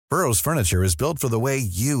Burrow's furniture is built for the way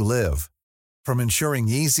you live. From ensuring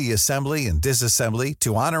easy assembly and disassembly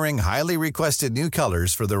to honoring highly requested new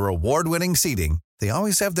colors for their award-winning seating, they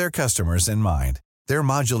always have their customers in mind. Their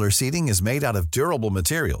modular seating is made out of durable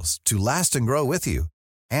materials to last and grow with you.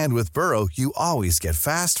 And with Burrow, you always get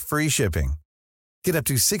fast, free shipping. Get up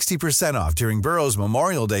to 60% off during Burrow's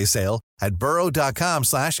Memorial Day sale at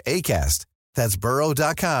burrow.com/ACAST. That's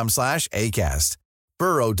burrow.com/ACAST.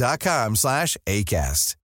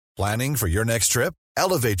 burrow.com/ACAST. Planning for your next trip?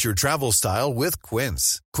 Elevate your travel style with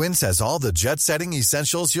Quince. Quince has all the jet-setting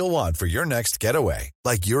essentials you'll want for your next getaway,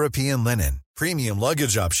 like European linen, premium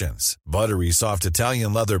luggage options, buttery soft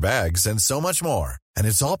Italian leather bags, and so much more. And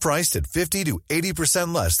it's all priced at 50 to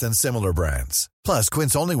 80% less than similar brands. Plus,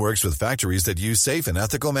 Quince only works with factories that use safe and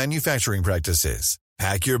ethical manufacturing practices.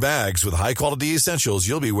 Pack your bags with high-quality essentials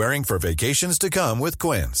you'll be wearing for vacations to come with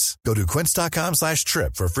Quince. Go to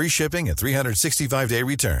quince.com/trip for free shipping and 365-day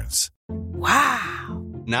returns. Wow.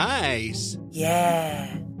 Nice.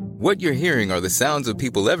 Yeah. What you're hearing are the sounds of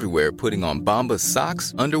people everywhere putting on Bombas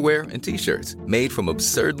socks, underwear, and T-shirts made from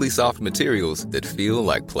absurdly soft materials that feel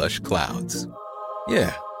like plush clouds.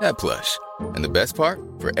 Yeah, that plush. And the best part?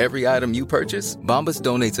 For every item you purchase, Bombas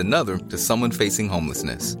donates another to someone facing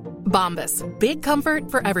homelessness. Bombas. Big comfort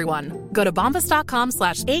for everyone. Go to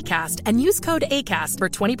bombas.com/ACAST and use code ACAST for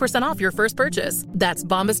 20% off your first purchase. That's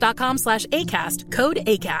bombas.com/ACAST. Code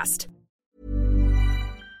ACAST.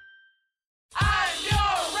 I'm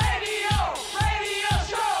your radio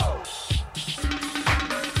show.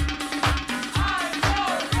 I'm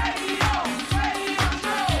your radio show.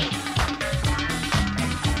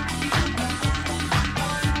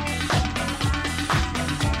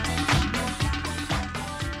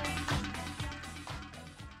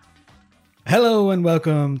 Hello and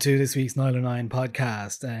welcome to this week's Nile 9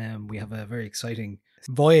 podcast. We have a very exciting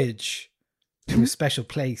voyage to a special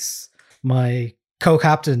place. My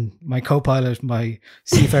co-captain, my co-pilot, my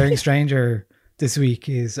seafaring stranger this week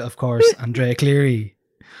is, of course, Andrea Cleary.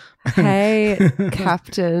 Hey,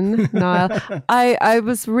 Captain Niall. I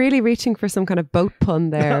was really reaching for some kind of boat pun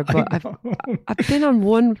there, but I've been on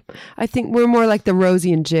one. I think we're more like the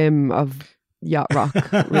Rosie and Jim of Yacht Rock,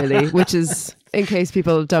 really, which is, in case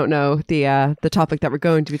people don't know, the topic that we're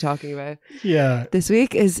going to be talking about. Yeah, this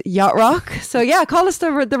week is Yacht Rock. So yeah, call us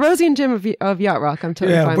the Rosie and Jim of Yacht Rock. I'm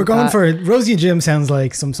totally fine we're with going that. for it. Rosie and Jim sounds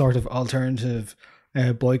like some sort of alternative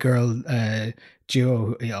boy girl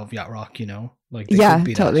duo of Yacht Rock. You know, like they could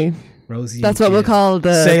be totally. That. Rosie. That's what we'll call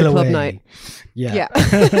the club night. Yeah.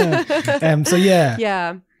 So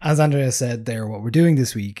yeah. As Andrea said there, what we're doing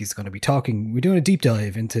this week is going to be we're doing a deep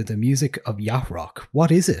dive into the music of yacht rock.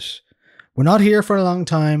 What is it? We're not here for a long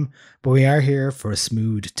time, but we are here for a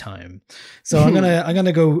smooth time. So I'm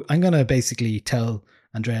gonna basically tell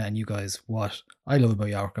Andrea and you guys what I love about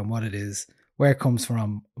yacht rock and what it is, where it comes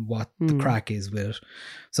from, what the crack is with it.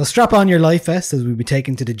 So strap on your life vest as we'll be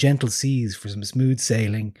taken to the gentle seas for some smooth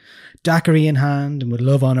sailing, daiquiri in hand and with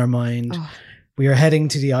love on our mind. We are heading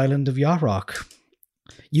to the island of yacht rock.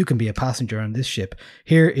 You can be a passenger on this ship.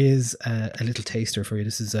 Here is a little taster for you.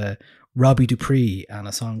 This is Robbie Dupree and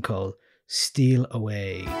a song called Steal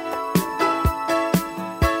Away.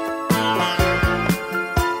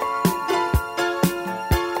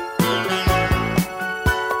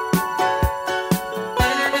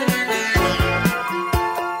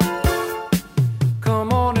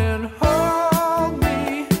 Come on and hold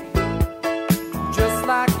me, just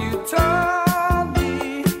like you told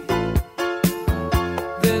me.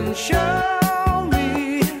 Then show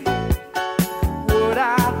me what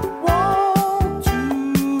I want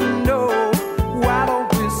to know. Why don't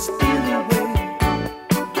we steal away?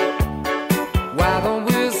 Why don't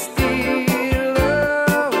we steal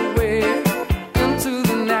away into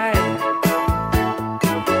the night?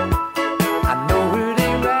 I know it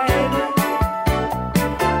ain't right.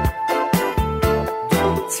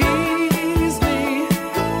 Don't tease me.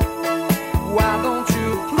 Why don't you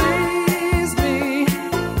please me?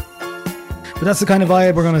 But that's the kind of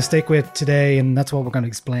vibe we're going to stick with today, and that's what we're going to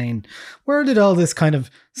explain. Where did all this kind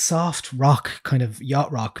of soft rock, kind of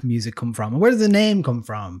yacht rock music come from? And where did the name come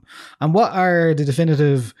from? And what are the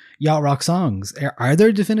definitive yacht rock songs? Are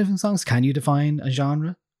there definitive songs? Can you define a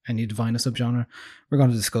genre? Can you define a subgenre? We're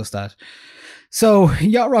going to discuss that. So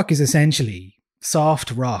yacht rock is essentially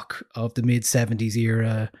soft rock of the mid-70s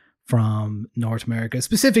era from North America,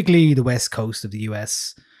 specifically the west coast of the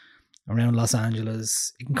US, around Los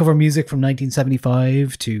Angeles. It can cover music from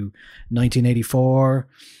 1975 to 1984.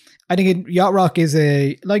 I think yacht rock is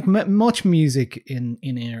much music in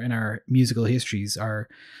our musical histories are,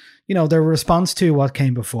 you know, their response to what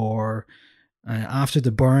came before. after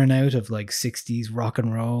the burnout of like 60s rock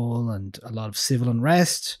and roll and a lot of civil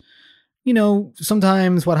unrest. You know,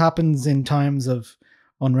 sometimes what happens in times of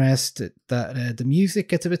unrest, that the music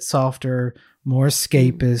gets a bit softer, more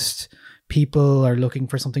escapist. People are looking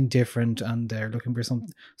for something different, and they're looking for some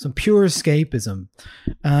pure escapism.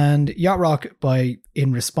 And yacht rock,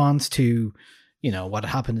 in response to, you know, what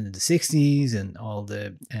happened in the 60s and all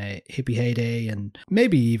the hippie heyday, and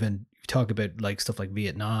maybe even talk about like stuff like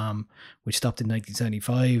Vietnam, which stopped in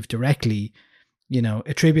 1975, directly, you know,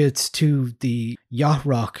 attributes to the yacht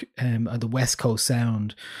rock the West Coast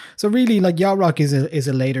sound. So really, like, yacht rock is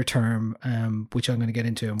a later term, which I'm going to get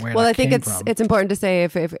into, and where. Well, I think it's important to say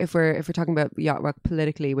if we're talking about yacht rock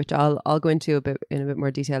politically, which I'll go into in a bit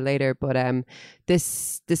more detail later. But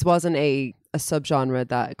this wasn't a subgenre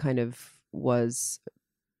that kind of was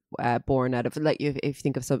born out of, like, if you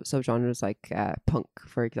think of subgenres like punk,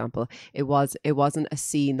 for example, it wasn't a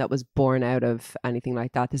scene that was born out of anything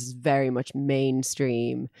like that. This is very much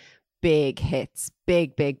mainstream, big hits,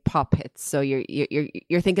 big pop hits. So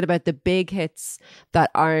you're thinking about the big hits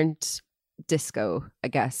that aren't disco, I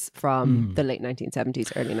guess, from the late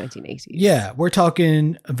 1970s, early 1980s. Yeah, we're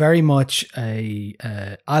talking very much a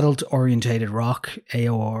adult orientated rock,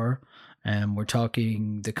 AOR. We're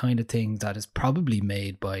talking the kind of thing that is probably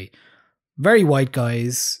made by very white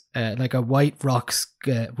guys, like a white rock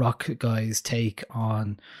guys take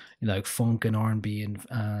on, you know, like funk and R&B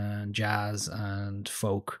and jazz and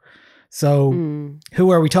folk. So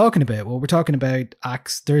who are we talking about? Well, we're talking about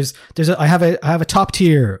acts. I have a top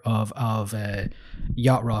tier of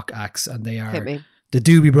yacht rock acts, and they are the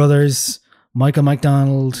Doobie Brothers, Michael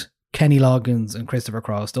McDonald, Kenny Loggins, and Christopher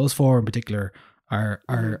Cross. Those four in particular are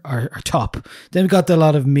top. Then we've got a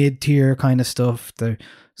lot of mid-tier kind of stuff. There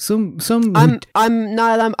some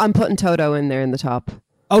I'm putting Toto in there in the top.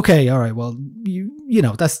 Okay, all right. Well, you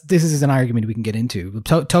know, this is an argument we can get into.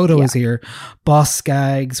 Toto is here. Boss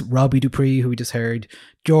Skaggs, Robbie Dupree, who we just heard,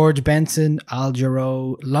 George Benson, Al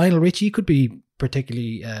Jarreau, Lionel Richie could be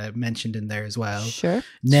particularly mentioned in there as well. Sure.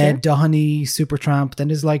 Ned Doheny, Supertramp. Then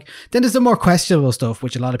there's the more questionable stuff,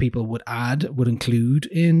 which a lot of people would include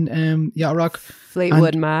in yacht rock.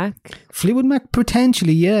 Fleetwood Mac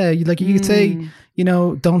potentially, yeah. Like you could say, you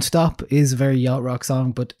know, Don't Stop is a very yacht rock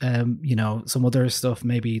song, but you know, some other stuff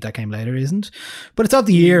maybe that came later isn't. But it's of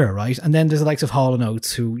the era, right? And then there's the likes of Hall &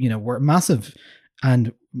 Oates, who, you know, were massive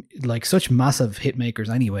and like such massive hit makers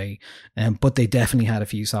anyway, but they definitely had a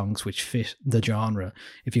few songs which fit the genre,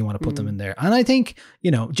 if you want to put them in there. And I think,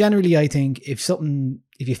 you know, generally I think if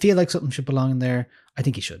you feel like something should belong in there, I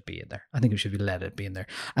think it should be in there. I think it should be let it be in there.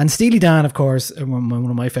 And Steely Dan, of course, one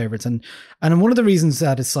of my favorites, and one of the reasons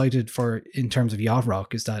that is cited for in terms of yacht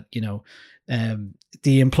rock is that, you know,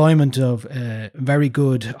 the employment of very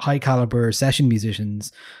good high caliber session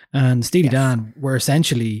musicians, and Steely Dan were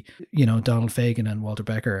essentially, you know, Donald Fagen and Walter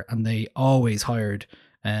Becker, and they always hired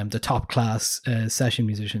the top class session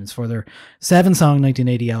musicians for their 7-song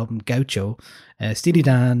 1980 album Gaucho. Steely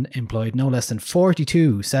Dan employed no less than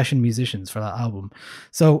 42 session musicians for that album.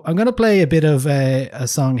 So I'm going to play a bit of a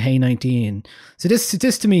song, Hey 19. So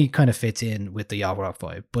this to me kind of fits in with the yacht rock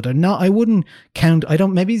vibe, but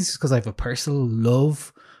maybe it's because I have a personal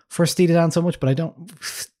love for Steely Dan so much, but I don't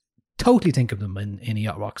totally think of them in a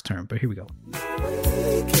yacht rock's term. But here we go.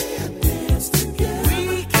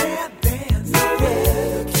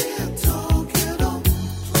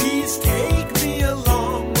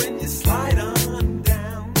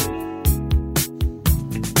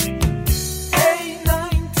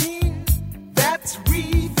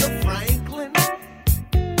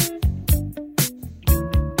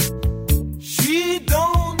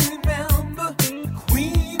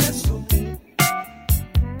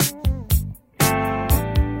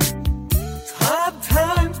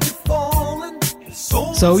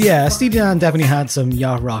 So yeah, Steely Dan definitely had some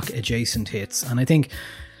yacht rock adjacent hits, and I think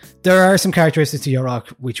there are some characteristics to yacht rock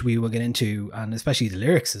which we will get into, and especially the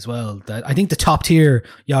lyrics as well, that I think the top tier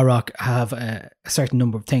yacht rock have a certain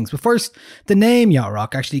number of things. But first, the name yacht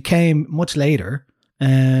rock actually came much later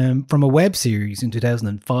from a web series in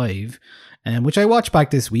 2005, which I watched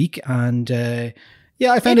back this week, and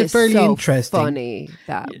yeah, I found it fairly interesting. Funny,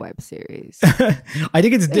 that web series. I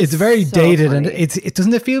think it's very so dated, funny. And it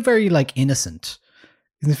doesn't feel very like innocent.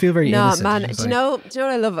 Doesn't feel very innocent. No, man. Do you know what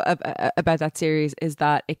I love about that series is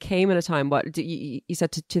that it came at a time. What you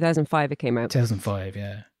said? 2005 it came out. 2005,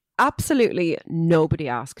 yeah. Absolutely nobody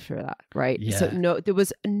asked for that, right? Yeah. So there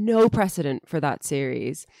was no precedent for that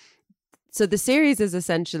series. So the series is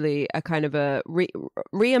essentially a kind of a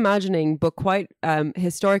reimagining, but quite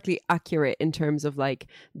historically accurate in terms of like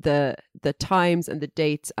the times and the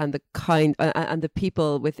dates and the kind and the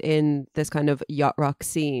people within this kind of yacht rock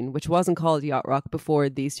scene, which wasn't called yacht rock before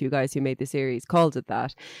these two guys who made the series called it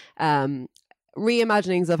that.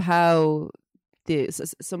 Reimaginings of how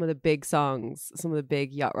some of the big songs, some of the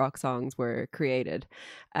big yacht rock songs were created,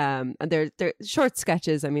 and they're short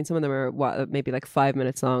sketches. I mean, some of them are maybe like 5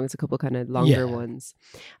 minutes long. It's a couple kind of longer ones,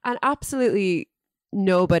 and absolutely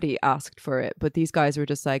nobody asked for it, but these guys were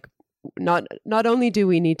just like, not only do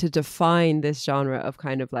we need to define this genre of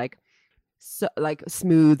kind of like like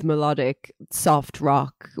smooth melodic soft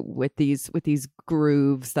rock with these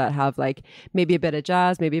grooves that have like maybe a bit of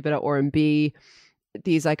jazz, maybe a bit of R&B,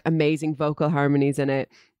 these like amazing vocal harmonies in it.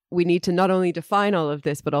 We need to not only define all of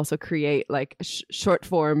this, but also create like short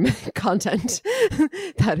form content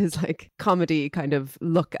that is like comedy kind of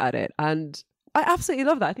look at it. And I absolutely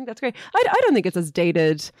love that. I think that's great. I don't think it's as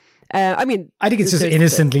dated. I mean, I think it's just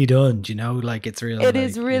innocently done, you know, like it's really. It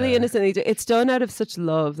is really innocently. It's done out of such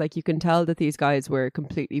love. Like you can tell that these guys were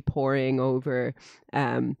completely poring over,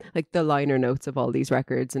 like the liner notes of all these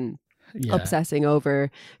records and obsessing over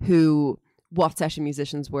what session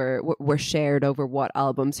musicians were shared over what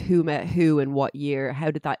albums, who met who in what year,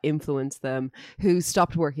 how did that influence them, who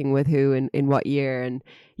stopped working with who in what year. And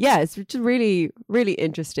yeah, it's just really, really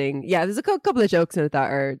interesting. Yeah, there's a couple of jokes in it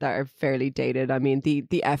that are fairly dated. I mean,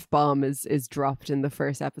 the F-bomb is dropped in the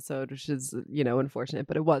first episode, which is, you know, unfortunate,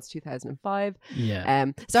 but it was 2005.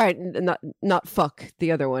 Yeah. Sorry, not fuck,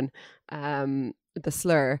 the other one, the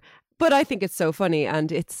slur. But I think it's so funny,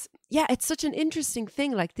 and it's such an interesting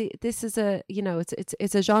thing. Like this is a, you know,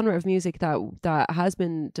 it's a genre of music that has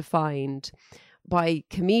been defined by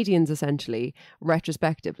comedians essentially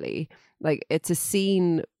retrospectively. Like it's a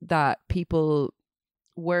scene that people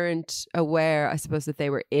weren't aware, I suppose, that they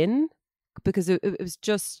were in, because it was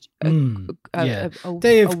just a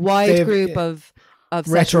wide group of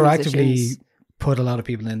retroactively musicians. Put a lot of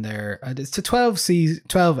people in there. It's a 12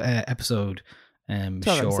 episode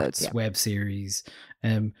shorts web series.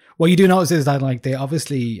 What you do notice is that like they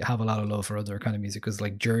obviously have a lot of love for other kind of music, because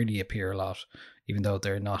like Journey appear a lot, even though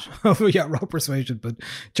they're not of a yacht rock persuasion, but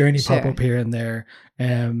Journey pop up here and there.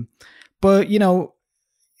 But you know,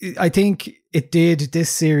 I think this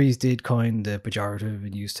series did coin the pejorative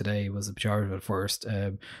in use today, was a pejorative at first,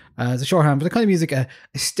 as a shorthand for the kind of music a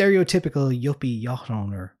stereotypical yuppie yacht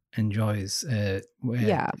owner enjoys.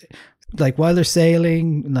 Like while they're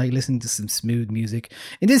sailing, like listening to some smooth music.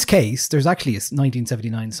 In this case, there's actually a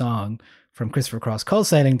 1979 song from Christopher Cross called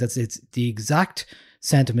Sailing that's the exact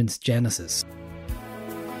sentiment's genesis.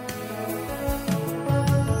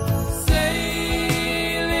 Sailing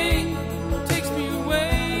takes me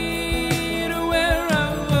away to where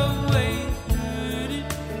I've always heard it.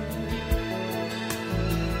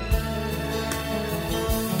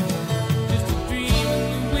 Just a dream of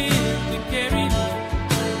the wind that carried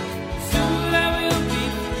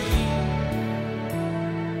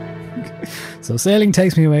me. So sailing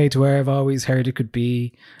takes me away to where I've always heard it could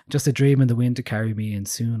be. Just a dream in the wind to carry me, and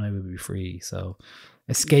soon I will be free. So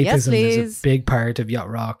escapism is a big part of yacht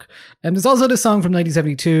rock. And there's also this song from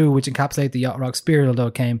 1972, which encapsulates the yacht rock spirit, although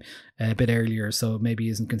it came a bit earlier, so maybe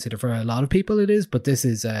isn't considered for a lot of people. It is, but this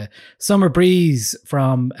is Summer Breeze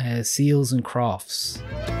from Seals and Crofts.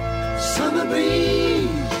 Summer breeze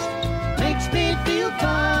makes me feel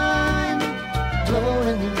fine,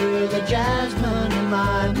 blowing through the jasmine in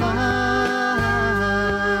my mind.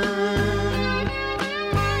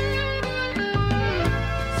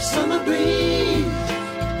 Summer breeze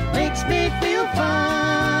makes me feel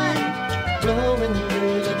fine, blowing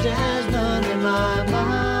through the jasmine in my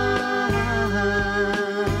mind.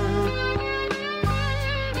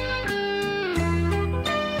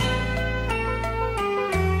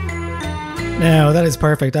 Now that is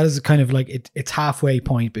perfect. That is kind of like it's halfway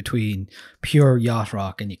point between pure yacht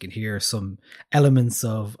rock, and you can hear some elements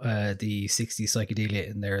of the 60s psychedelia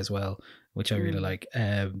in there as well, which I really like.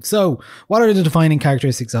 So what are the defining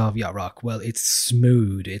characteristics of yacht rock? Well, it's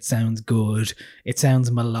smooth. It sounds good. It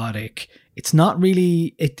sounds melodic. It's not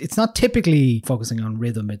really, it's not typically focusing on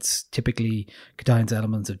rhythm. It's typically contains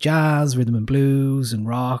elements of jazz, rhythm and blues, and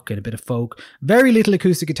rock, and a bit of folk. Very little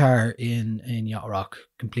acoustic guitar in yacht rock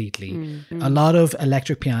completely. Mm-hmm. A lot of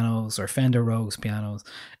electric pianos or Fender Rhodes pianos.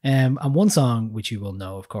 And one song, which you will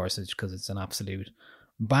know, of course, because it's an absolute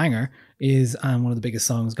banger, is, and one of the biggest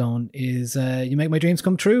songs going, is You Make My Dreams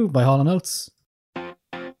Come True by Hall & Oates.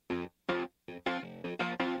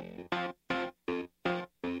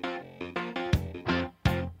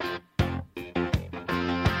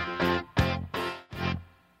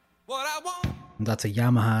 What I That's a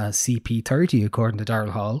Yamaha CP30 according to Daryl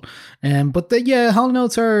Hall. But Hall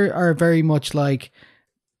Notes are very much like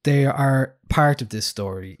they are part of this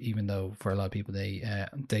story, even though for a lot of people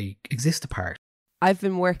they exist apart. I've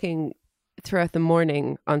been working throughout the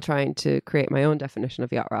morning on trying to create my own definition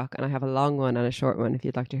of yacht rock, and I have a long one and a short one if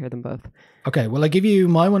you'd like to hear them both. Okay, well, I'll give you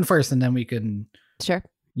my one first and then we can... Sure.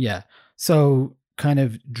 Yeah. So kind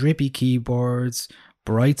of drippy keyboards,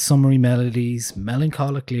 bright summery melodies,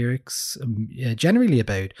 melancholic lyrics, generally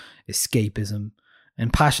about escapism,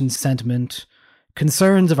 impassioned sentiment,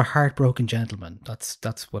 concerns of a heartbroken gentleman.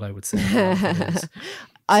 That's what I would say.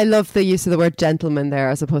 I love the use of the word gentleman there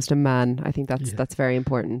as opposed to man. I think that's very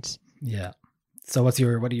important. Yeah. So what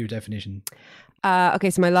are your definition? Okay,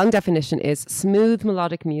 so my long definition is smooth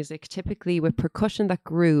melodic music, typically with percussion that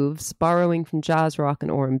grooves, borrowing from jazz rock and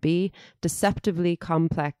R&B, deceptively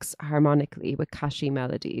complex harmonically with catchy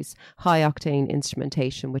melodies, high octane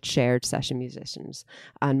instrumentation with shared session musicians.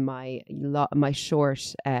 And my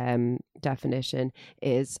short definition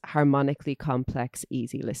is harmonically complex,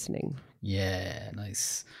 easy listening. Yeah,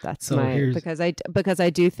 nice. That's because I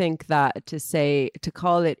do think that to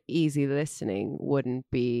call it easy listening would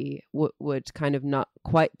kind of not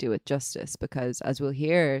quite do it justice, because as we'll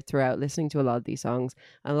hear throughout listening to a lot of these songs,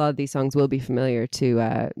 and a lot of these songs will be familiar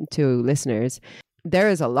to listeners, there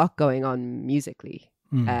is a lot going on musically,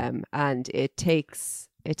 and it takes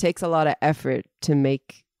a lot of effort to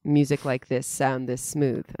make music like this sound this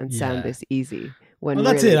smooth and sound this easy. When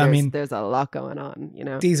that's really it. I mean, there's a lot going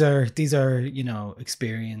on. These are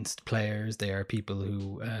experienced players. They are people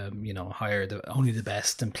who hire only the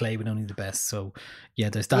best and play with only the best. So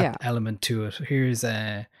there's that element to it.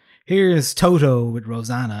 Here's Toto with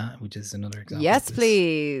Rosanna, which is another example. Yes,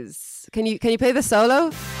 please. Can you play the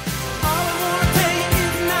solo?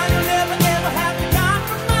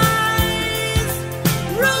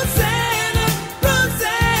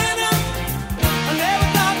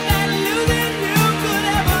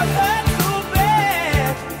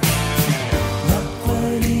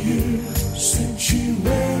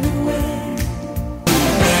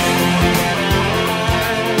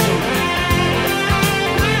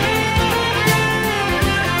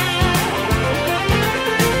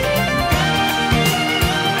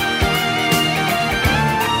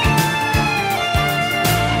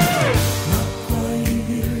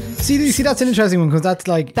 See, that's an interesting one, because that's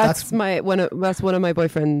one of my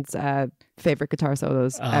boyfriend's favorite guitar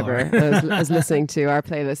solos ever. Right. I was listening to our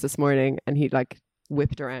playlist this morning, and he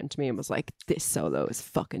whipped around to me and was like, "This solo is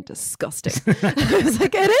fucking disgusting." I was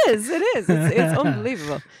like, "It is. It's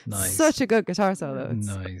unbelievable. Nice. Such a good guitar solo. It's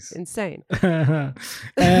nice, insane." There's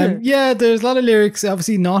a lot of lyrics,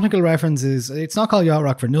 obviously nautical references. It's not called yacht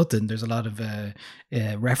rock for nothing. There's a lot of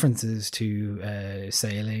references to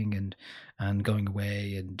sailing and going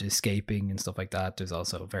away and escaping and stuff like that. There's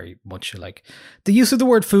also very much the use of the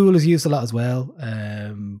word fool is used a lot as well,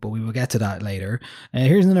 but we will get to that later.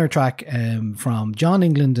 Here's another track from John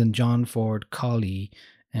England and John Ford Colley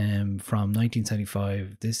from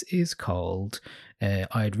 1975. This is called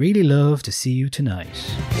I'd Really Love to See You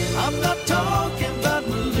Tonight. I'm not talking about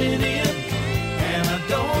millennium, and I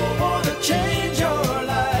don't want to change your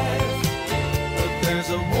life, but there's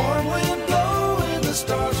a warm wind blowing the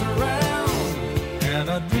stars around, and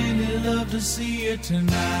I'd really love to see you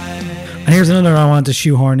tonight. And here's another I want to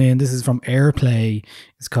shoehorn in. This is from Airplay.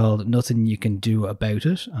 It's called Nothing You Can Do About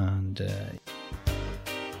It. And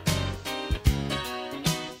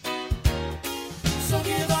so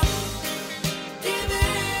give up, give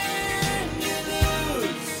in, you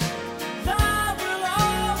lose. Love will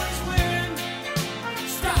always win.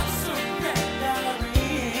 Stop surrendering.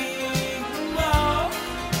 Oh,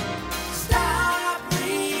 stop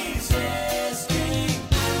resisting.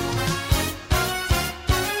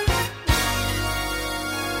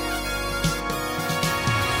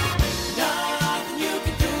 Nothing you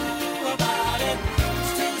can do about it.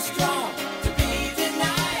 It's too strong to be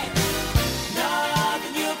denied.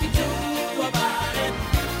 Nothing you can do about it.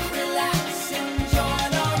 Relax, enjoy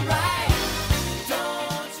the ride.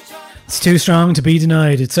 Don't you try to... it's too strong to be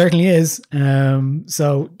denied. It certainly is.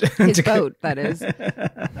 So His to boat, that is.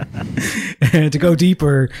 to go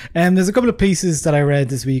deeper, there's a couple of pieces that I read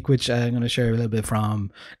this week which I'm going to share a little bit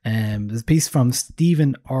from. There's a piece from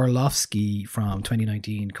Stephen Orlovsky from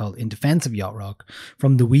 2019 called In Defense of Yacht Rock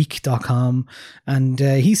from theweek.com, and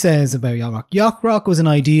he says about yacht rock was an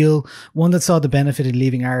ideal, one that saw the benefit in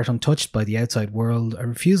leaving art untouched by the outside world, a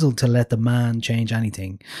refusal to let the man change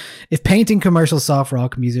anything. If painting commercial soft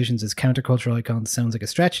rock musicians as countercultural icons sounds like a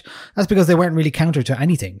stretch, that's because they weren't really counter to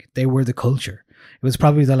anything. They were the culture. It was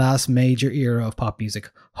probably the last major era of pop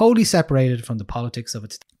music, wholly separated from the politics of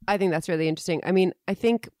its. I think that's really interesting. I mean, I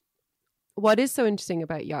think what is so interesting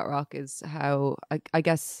about yacht rock is how, I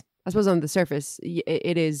guess, I suppose on the surface,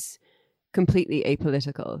 it is completely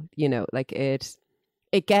apolitical. You know, like it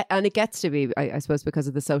gets to be, I suppose, because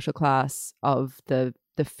of the social class of the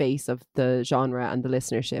face of the genre and the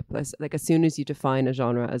listenership. Like as soon as you define a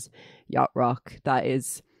genre as yacht rock, that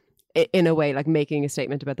is in a way like making a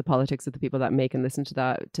statement about the politics of the people that make and listen to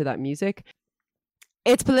that music.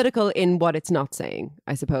 It's political in what it's not saying,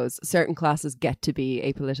 I suppose. Certain classes get to be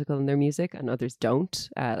apolitical in their music and others don't.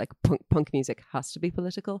 Like punk music has to be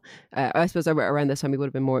political. I suppose around this time we would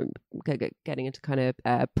have been more getting into kind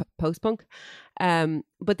of post-punk.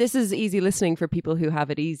 But this is easy listening for people who have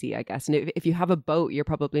it easy, I guess. And if you have a boat, you're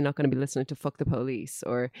probably not going to be listening to Fuck the Police,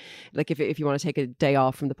 or like if you want to take a day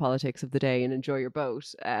off from the politics of the day and enjoy your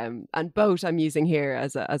boat. And boat I'm using here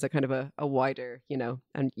as a kind of a wider, you know,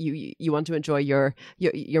 and you want to enjoy your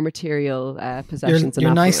material possessions. Your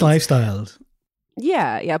and nice affluence. lifestyle.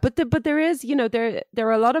 Yeah, but there is, you know, there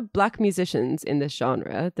are a lot of black musicians in this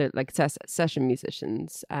genre. They're like session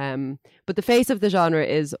musicians. But the face of the genre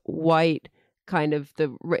is white, kind of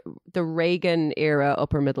the Reagan era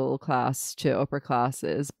upper middle class to upper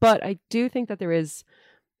classes. But I do think that there is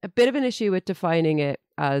a bit of an issue with defining it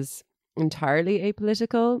as entirely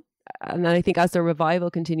apolitical. And then I think as the revival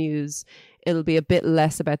continues, it'll be a bit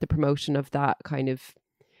less about the promotion of that kind of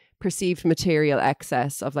perceived material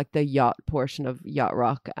excess of like the yacht portion of yacht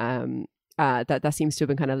rock. That seems to have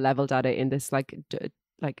been kind of leveled at it in this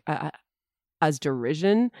as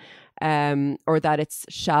derision, or that it's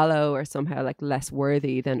shallow or somehow like less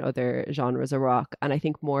worthy than other genres of rock. And I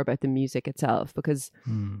think more about the music itself, because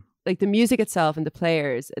like the music itself and the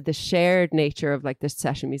players, the shared nature of like the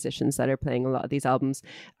session musicians that are playing a lot of these albums.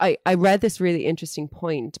 I read this really interesting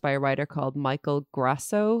point by a writer called Michael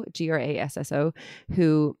Grasso, Grasso,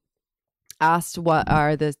 who asked what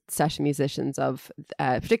are the session musicians of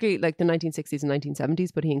particularly like the 1960s and 1970s,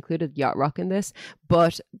 but he included yacht rock in this,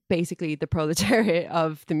 but basically the proletariat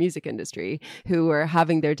of the music industry who were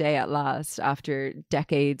having their day at last after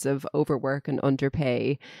decades of overwork and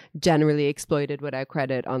underpay, generally exploited without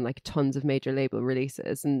credit on like tons of major label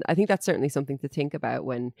releases. And I think that's certainly something to think about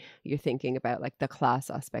when you're thinking about like the class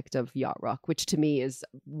aspect of yacht rock, which to me is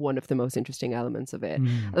one of the most interesting elements of it.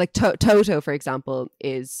 Like Toto, for example,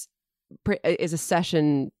 is a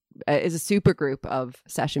session is a super group of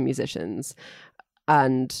session musicians,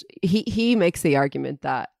 and he makes the argument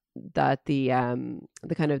that the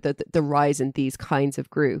kind of the rise in these kinds of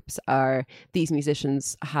groups are these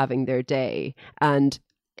musicians having their day. And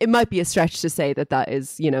it might be a stretch to say that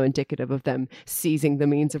is, you know, indicative of them seizing the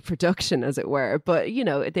means of production, as it were, but you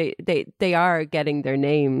know, they are getting their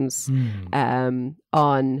names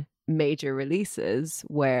on major releases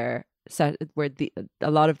where a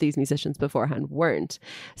lot of these musicians beforehand weren't.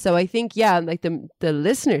 So I think, yeah, like the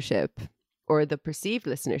listenership or the perceived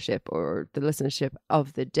listenership or the listenership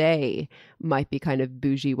of the day might be kind of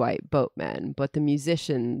bougie white boatmen, but the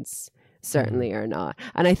musicians certainly are not.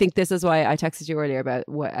 And I think this is why I texted you earlier about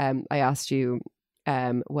what I asked you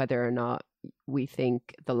whether or not we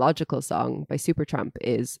think The Logical Song by Supertramp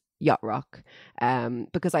is yacht rock,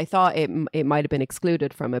 because I thought it might have been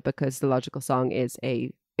excluded from it because The Logical Song is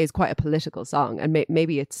quite a political song, and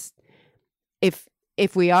maybe it's if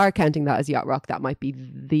we are counting that as yacht rock, that might be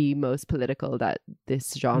the most political that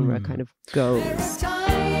this genre kind of goes.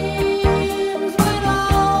 Times when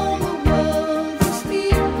all the world's asleep,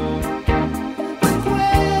 the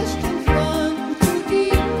questions run too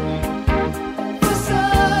deep for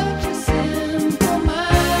such a simple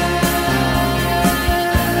mind.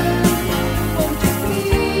 Won't you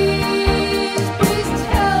please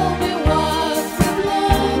tell me what you've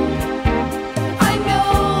learned? I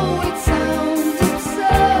know it sounds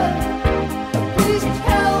absurd, but please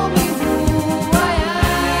tell me who I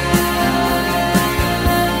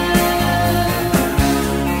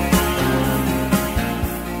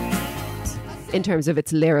In terms of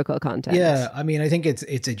its lyrical content. Yeah, I mean, I think it's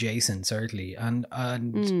adjacent, certainly, and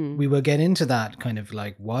we will get into that kind of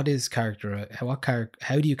like what is how do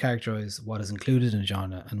you characterize what is included in a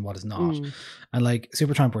genre and what is not, and like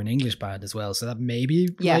Supertramp were an English band as well, so that maybe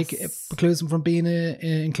like it precludes them from being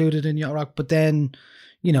included in yacht rock. But then,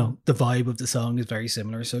 you know, the vibe of the song is very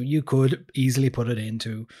similar, so you could easily put it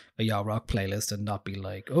into a yacht rock playlist and not be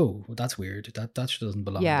like, oh, well, that's weird, that doesn't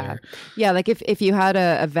belong there. Yeah, like if you had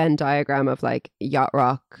a Venn diagram of like yacht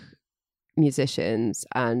rock musicians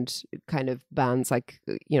and kind of bands like,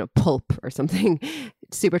 you know, Pulp or something,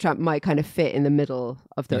 Supertramp might kind of fit in the middle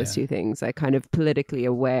of those two things, like kind of politically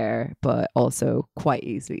aware, but also quite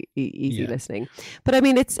easy listening. But I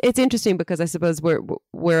mean, it's interesting because I suppose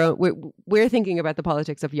we're thinking about the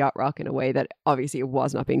politics of yacht rock in a way that obviously it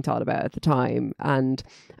was not being thought about at the time, and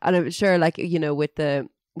I'm sure, like, you know, with the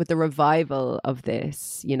revival of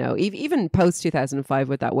this, you know, even post 2005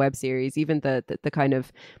 with that web series, even the kind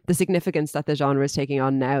of the significance that the genre is taking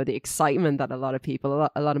on now, the excitement that a lot of people,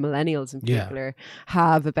 a lot of millennials in particular,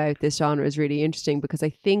 have about this genre is really interesting, because I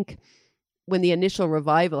think when the initial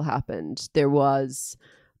revival happened, there was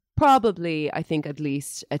probably, I think, at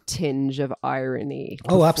least a tinge of irony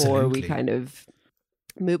before we kind of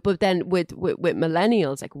move. But then with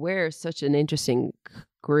millennials, like, we're such an interesting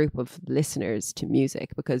group of listeners to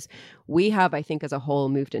music, because we have, I think, as a whole,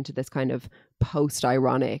 moved into this kind of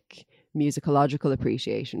post-ironic musicological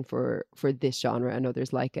appreciation for this genre and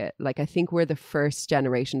others like it. Like, I think we're the first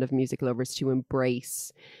generation of music lovers to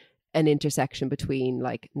embrace an intersection between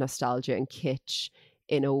like nostalgia and kitsch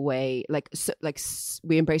in a way,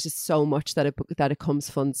 we embrace it so much that it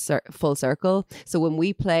comes full circle. So when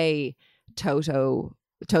we play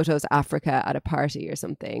Toto's Africa at a party or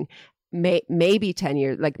something, maybe 10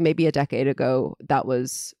 years, like maybe a decade ago, that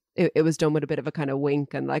was it was done with a bit of a kind of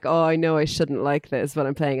wink and like, oh, I know I shouldn't like this, but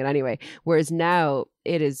I'm playing it anyway. Whereas now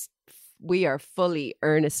we are fully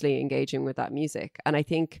earnestly engaging with that music. And I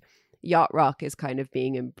think yacht rock is kind of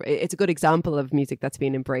it's a good example of music that's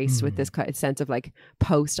being embraced with this kind of sense of like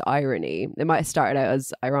post irony. It might have started out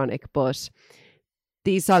as ironic, but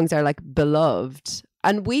these songs are like beloved.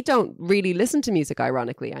 And we don't really listen to music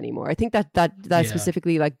ironically anymore. I think that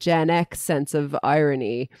specifically like Gen X sense of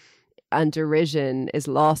irony and derision is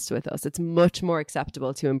lost with us. It's much more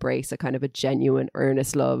acceptable to embrace a kind of a genuine,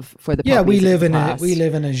 earnest love for the pop we music live of in the a past. we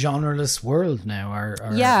live in a genreless world now.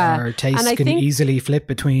 Our tastes can easily flip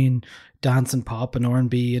between dance and pop and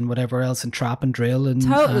R&B and whatever else, and trap and drill and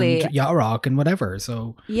yacht rock and whatever.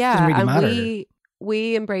 So it doesn't really matter.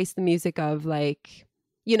 We embrace the music of, like,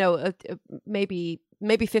 you know, maybe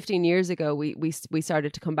 15 years ago, we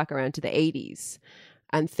started to come back around to the 80s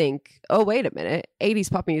and think, oh, wait a minute,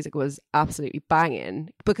 80s pop music was absolutely banging,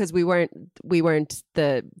 because we weren't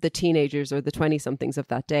the teenagers or the 20-somethings of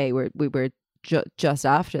that day. We were just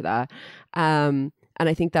after that. And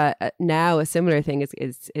I think that now a similar thing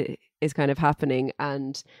is kind of happening.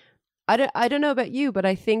 And I don't know about you, but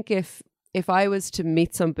I think if I was to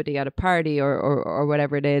meet somebody at a party or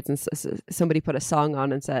whatever it is, and somebody put a song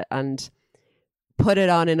on and put it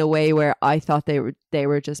on in a way where I thought they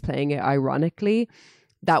were just playing it ironically,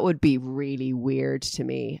 that would be really weird to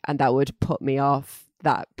me, and that would put me off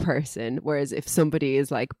that person. Whereas if somebody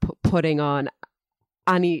is like putting on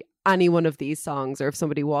any one of these songs, or if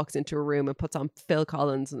somebody walks into a room and puts on Phil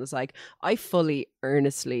Collins and is like, I fully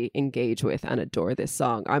earnestly engage with and adore this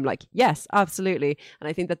song, I'm like, yes, absolutely. And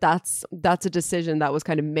I think that's a decision that was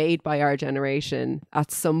kind of made by our generation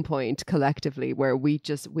at some point collectively, where we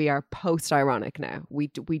are post-ironic now.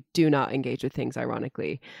 We do not engage with things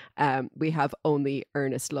ironically. We have only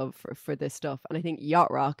earnest love for this stuff. And I think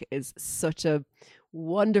yacht rock is such a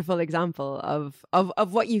wonderful example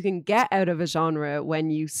of what you can get out of a genre when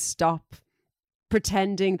you stop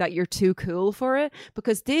pretending that you're too cool for it,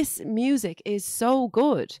 because this music is so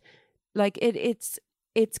good. Like it's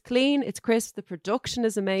clean, it's crisp, the production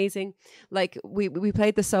is amazing. Like we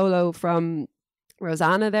played the solo from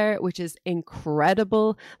Rosanna there, which is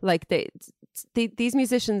incredible. Like these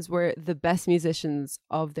musicians were the best musicians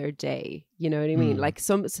of their day. You know what I mean? Like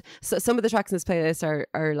some of the tracks in this playlist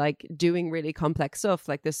are like doing really complex stuff.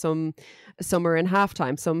 Like there's some are in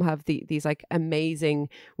halftime. Some have these like amazing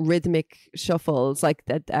rhythmic shuffles, like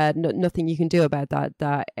that. Nothing you can do about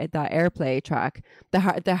that airplay track.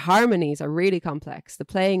 The harmonies are really complex. The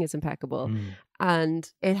playing is impeccable,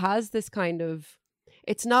 and it has this kind of.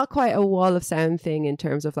 It's not quite a wall of sound thing in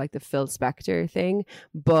terms of like the Phil Spector thing,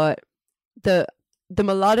 but the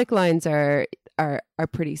melodic lines are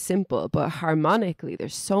pretty simple, but harmonically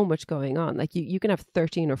there's so much going on. Like you can have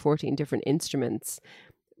 13 or 14 different instruments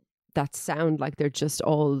that sound like they're just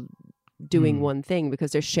all doing one thing,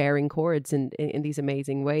 because they're sharing chords in these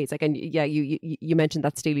amazing ways. Like, and yeah, you mentioned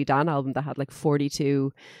that Steely Dan album that had like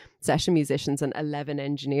 42 session musicians and 11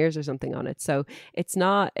 engineers or something on it. So it's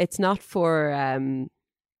not for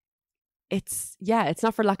it's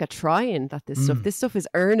not for lack of trying that this stuff is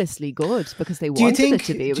earnestly good, because they wanted it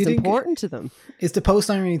to be. It was important to them. Is the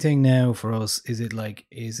post-irony thing now for us, is it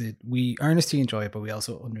we earnestly enjoy it, but we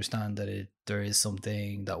also understand that there is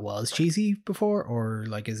something that was cheesy before, or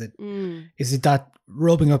like is it that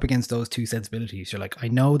rubbing up against those two sensibilities? You're like, I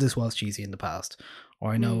know this was cheesy in the past,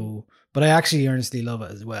 or I know, but I actually earnestly love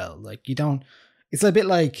it as well. Like it's a bit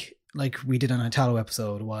like we did an Italo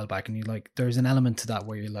episode a while back, and you like there's an element to that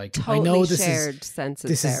where you're like, Totally I know this shared is senses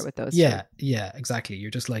this there is with those. yeah, yeah, exactly.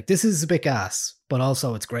 You're just like, this is a bit gas, but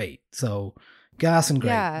also it's great. So gas and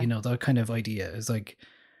great, Yeah. you know, that kind of idea is like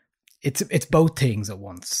it's both things at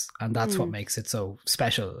once, and that's what makes it so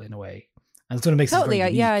special in a way, and it's what makes Totally. it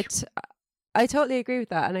very Yeah, unique. I totally agree with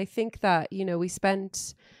that. And I think that, you know, we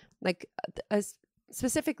spent like as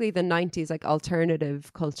specifically the 90s, like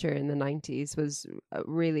alternative culture in the 90s was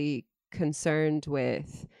really concerned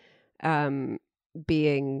with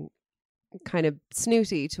being kind of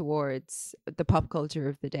snooty towards the pop culture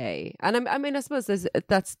of the day. And I mean, I suppose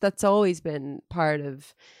that's always been part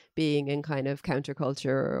of being in kind of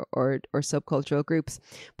counterculture or subcultural groups.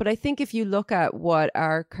 But I think if you look at what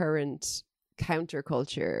our current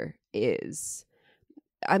counterculture is,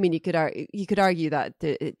 I mean, you could argue that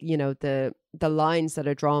the lines that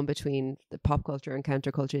are drawn between the pop culture and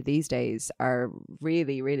counterculture these days are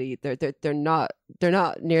really they're not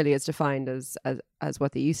nearly as defined as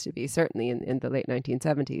what they used to be, certainly in the late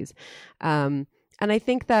 1970s. And I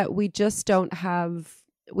think that we just don't have.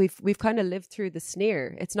 We've kind of lived through the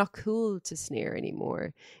sneer. It's not cool to sneer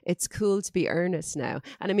anymore. It's cool to be earnest now.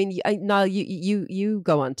 And I mean, Niall, you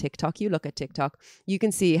go on TikTok. You look at TikTok. You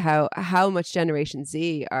can see how much Generation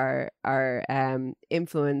Z are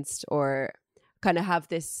influenced or kind of have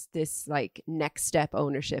this like next step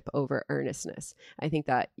ownership over earnestness. I think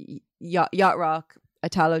that yacht rock,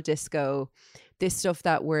 Italo disco, this stuff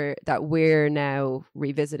that we're now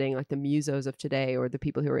revisiting, like the musos of today or the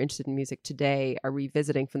people who are interested in music today are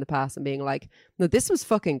revisiting from the past and being like, no, this was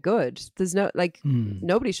fucking good. There's no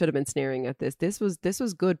nobody should have been sneering at this. This was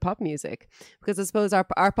good pop music. Because I suppose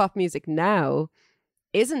our pop music now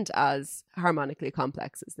isn't as harmonically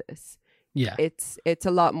complex as this. Yeah, it's a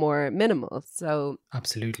lot more minimal. So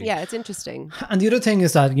absolutely. Yeah, it's interesting. And the other thing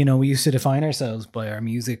is that, you know, we used to define ourselves by our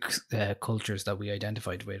music cultures that we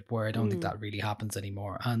identified with, where I don't think that really happens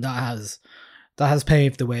anymore. And that has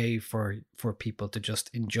paved the way for people to just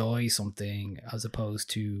enjoy something as opposed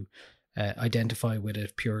to identify with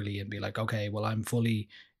it purely and be like, okay, well, I'm fully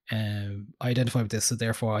I identify with this, so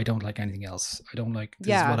therefore I don't like anything else. I don't like,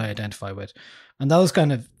 this is what I identify with. And those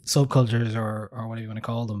kind of subcultures or whatever you want to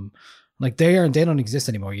call them, like they don't exist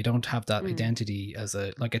anymore. You don't have that identity as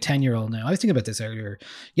a 10-year-old now. I was thinking about this earlier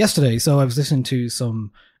yesterday. So I was listening to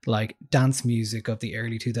some like dance music of the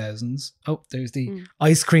early 2000s. Oh, there's the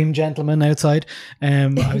ice cream gentleman outside. I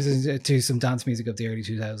was listening to some dance music of the early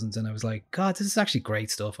 2000s, and I was like, God, this is actually great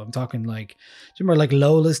stuff. I'm talking like, do you remember like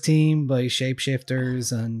Lola's Team by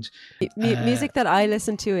Shapeshifters and music that I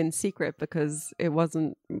listened to in secret because it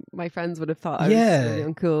wasn't, my friends would have thought I was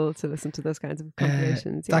really uncool to listen to those kinds of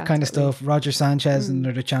compilations. That kind of stuff. Roger Sanchez and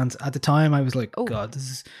Another Chance. At the time, I was like, oh God,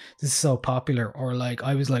 this is so popular. Or like,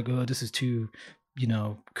 I was like, oh, this is too, you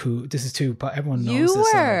know, cool. This is too, but everyone knows you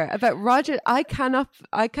this were about Roger. I cannot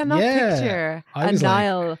picture a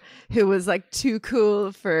Niall who was like too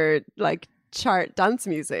cool for like chart dance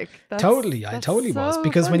music. I totally was,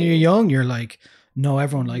 because when you're young, you're like, no,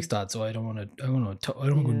 everyone likes that, so I don't want to go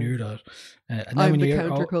near that. And then I'm when the you're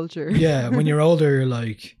counterculture. when you're older, you're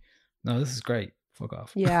like, no, this is great. Fuck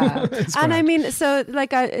off. Yeah. And I mean, so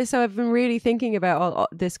I've been really thinking about all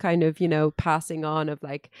this kind of, you know, passing on of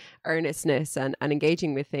like earnestness and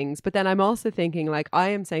engaging with things. But then I'm also thinking like, I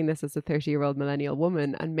am saying this as a 30-year-old millennial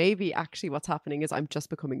woman, and maybe actually what's happening is I'm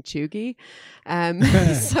just becoming chuggy.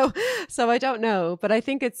 So I don't know, but I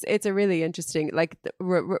think it's a really interesting, like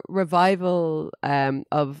revival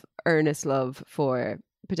of earnest love for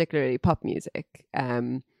particularly pop music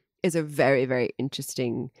is a very, very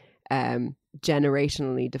interesting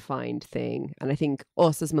generationally defined thing. And I think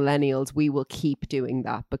us as millennials, we will keep doing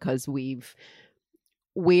that because we're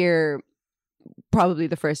probably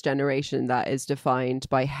the first generation that is defined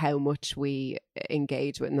by how much we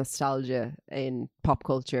engage with nostalgia in pop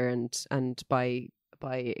culture and by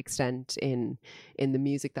extent in the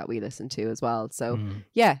music that we listen to as well. So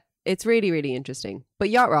yeah, it's really, really interesting. But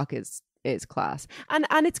yacht rock is class. And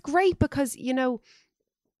it's great because, you know,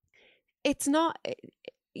 it's not,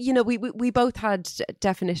 you know, we both had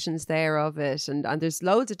definitions there of it, and there's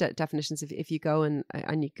loads of definitions if you go and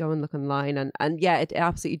you go and look online, and yeah, it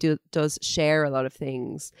absolutely does share a lot of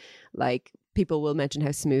things. Like people will mention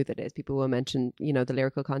how smooth it is, people will mention, you know, the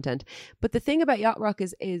lyrical content, but the thing about yacht rock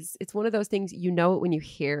is it's one of those things, you know it when you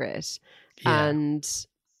hear it, and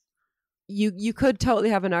you could totally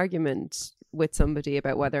have an argument with somebody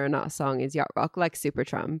about whether or not a song is yacht rock, like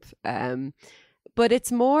Supertramp, but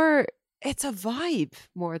it's a vibe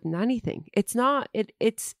more than anything. It's not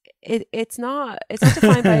defined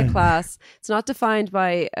by a class. It's not defined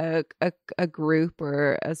by a group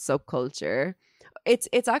or a subculture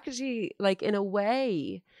it's actually like, in a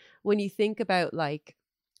way, when you think about like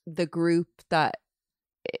the group that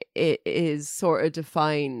it is sort of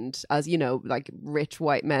defined as, you know, like rich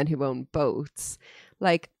white men who own boats,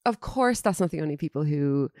 like, of course that's not the only people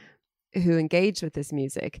who engage with this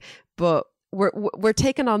music, but we're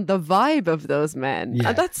taking on the vibe of those men. Yeah,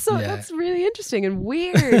 And that's really interesting and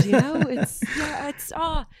weird, you know. It's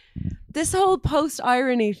this whole post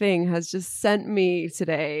irony thing has just sent me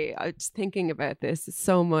today. I'm just thinking about this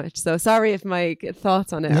so much. So sorry if my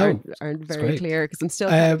thoughts on it aren't very great. clear, because I'm still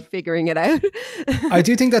kind of figuring it out. I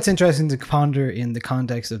do think that's interesting to ponder in the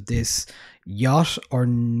context of this Yacht or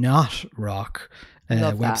Not Rock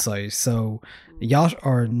Love that. website. So Yacht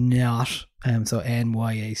or Not, so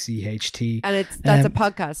NYACHT. And that's a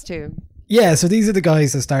podcast too. Yeah, so these are the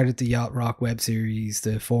guys that started the Yacht Rock web series,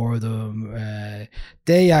 the four of them.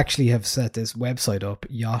 They actually have set this website up,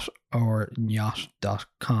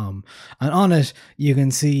 yachtornyot.com. And on it, you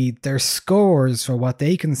can see their scores for what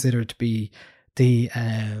they consider to be the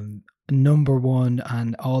number one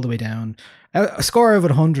and all the way down. A score of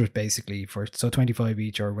 100, basically, so 25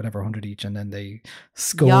 each or whatever, 100 each, and then they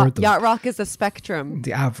scored them. Yacht Rock is a spectrum.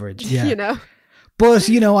 The average, yeah. You know? But,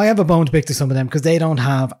 you know, I have a bone to pick to some of them because they don't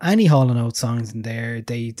have any Hall & Oates songs in there.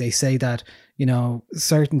 They say that, you know,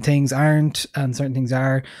 certain things aren't and certain things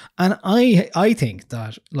are. And I think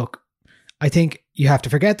that, look, I think you have to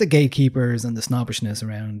forget the gatekeepers and the snobbishness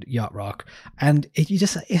around Yacht Rock. And it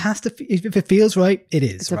has to, if it feels right, it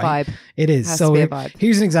is. It's a right? vibe. It is. It has So to be a vibe.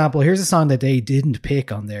 here's an example. Here's a song that they didn't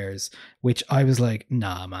pick on theirs, which I was like,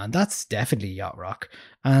 nah, man, that's definitely Yacht Rock.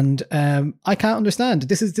 And I can't understand.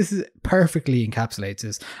 This is perfectly encapsulates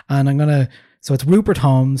this. And so it's Rupert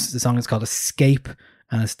Holmes. The song is called Escape,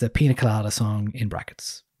 and it's the Pina Colada song in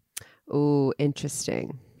brackets. Oh,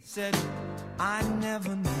 interesting. Said, I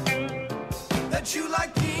never knew that you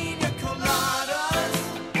like pina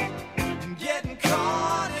coladas and getting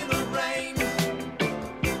caught in the rain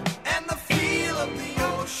and the feel of the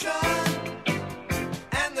ocean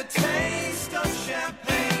and the taste of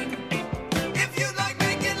champagne. If you like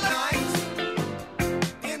making light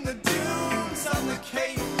in the dunes on the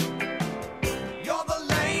Cape, you're the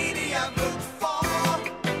lady I've looked for.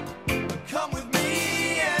 Come with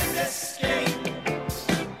me and escape.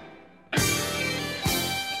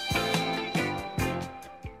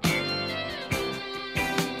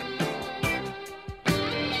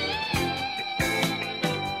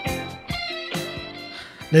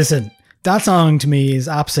 Listen, that song to me is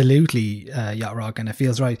absolutely Yacht Rock, and it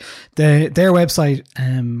feels right. Their website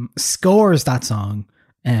scores that song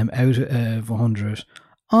out of 100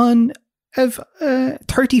 on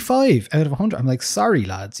 35 out of 100. I'm like, sorry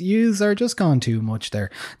lads, yous are just gone too much there.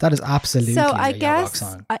 That is absolutely So a Yacht Rock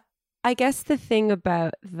song. I guess the thing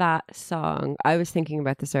about that song, I was thinking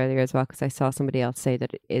about this earlier as well, because I saw somebody else say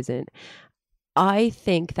that it isn't. I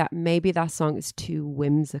think that maybe that song is too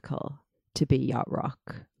whimsical to be Yacht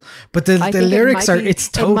Rock. But the I think lyrics it might are, be- it's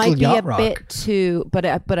total it might be Yacht a Rock. bit too, but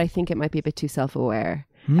I think it might be a bit too self-aware.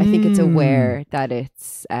 I think it's aware that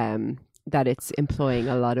it's employing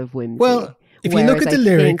a lot of whimsy. Well, if you look Whereas at the I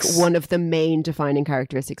lyrics, think one of the main defining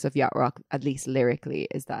characteristics of Yacht Rock, at least lyrically,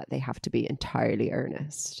 is that they have to be entirely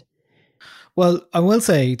earnest. well, I will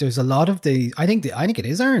say there's a lot of I think it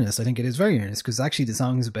is earnest. I think it is very earnest, because actually the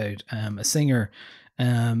song is about a singer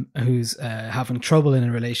who's having trouble in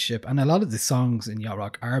a relationship, and a lot of the songs in Yacht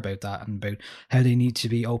Rock are about that and about how they need to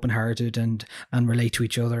be open-hearted and relate to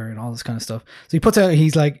each other and all this kind of stuff. So he puts out,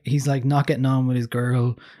 he's like not getting on with his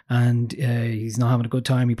girl, and he's not having a good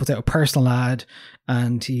time. He puts out a personal ad,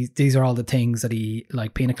 and these are all the things that he,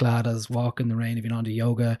 like pina coladas, walk in the rain, if you're not into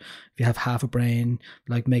yoga, if you have half a brain,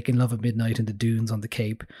 like making love at midnight in the dunes on the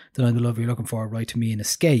Cape, then I'm the love you're looking for, write to me and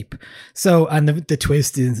escape. So, and the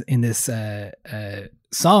twist is in this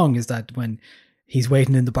song is that when he's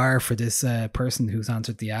waiting in the bar for this person who's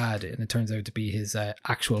answered the ad, and it turns out to be his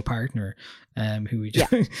actual partner, who he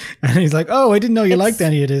just, and he's like, oh, I didn't know you liked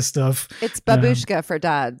any of this stuff. It's babushka for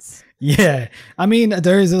dads. Yeah, I mean,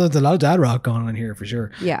 there's a lot of dad rock going on here for sure.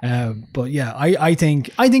 Yeah. But yeah, I think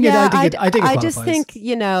it I qualifies. just think,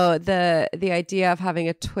 you know, the idea of having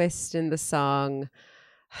a twist in the song,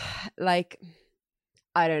 like,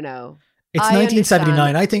 I don't know. It's I 1979.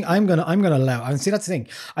 understand. I think I'm gonna allow. And see, that's the thing.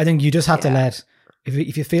 I think you just have to let,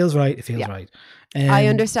 if it feels right, it feels right. I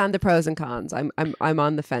understand the pros and cons. I'm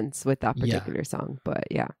on the fence with that particular song, but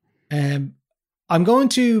yeah. I'm going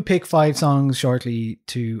to pick 5 songs shortly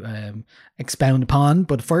to expound upon,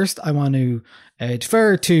 but first I want to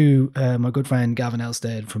defer to my good friend Gavin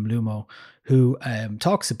Elstead from Lumo, who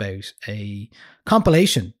talks about a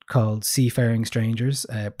compilation called Seafaring Strangers,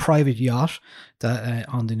 a private yacht that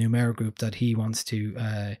on the Numero group that he wants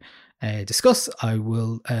to discuss. I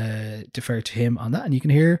will defer to him on that, and you can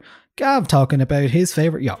hear Gav talking about his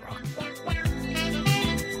favourite yacht rock.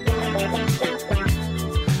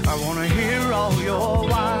 I wanna hear all your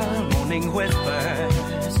wild morning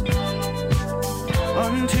whispers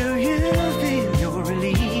until you feel your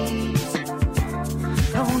release.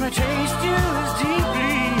 I wanna taste you as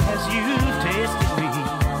deeply as you tasted me.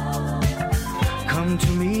 Come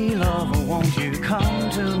to me, lover, won't you come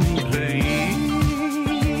to me, please?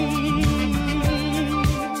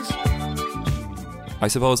 I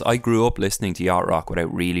suppose I grew up listening to yacht rock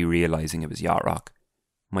without really realising it was yacht rock.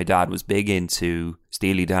 My dad was big into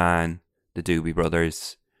Steely Dan, the Doobie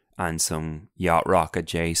Brothers, and some yacht rock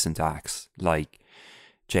adjacent acts like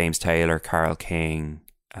James Taylor, Carole King,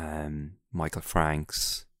 Michael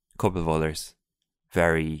Franks, a couple of others.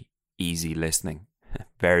 Very easy listening.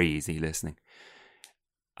 Very easy listening.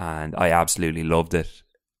 And I absolutely loved it.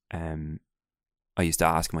 I used to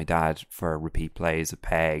ask my dad for repeat plays of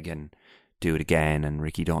Peg and Do It Again and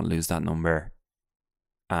Ricky Don't Lose That Number.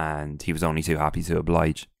 And he was only too happy to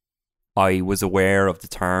oblige. I was aware of the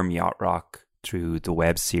term yacht rock through the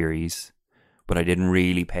web series, but I didn't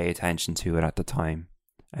really pay attention to it at the time.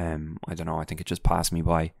 I don't know, I think it just passed me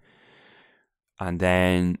by. And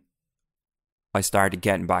then I started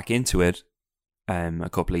getting back into it a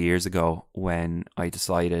couple of years ago when I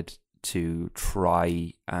decided to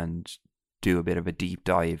try and do a bit of a deep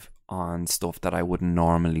dive on stuff that I wouldn't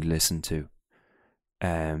normally listen to.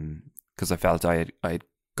 Because I felt I'd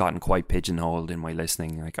gotten quite pigeonholed in my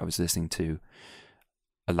listening. Like I was listening to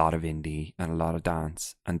a lot of indie and a lot of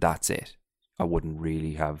dance, and that's it. I wouldn't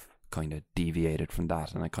really have kind of deviated from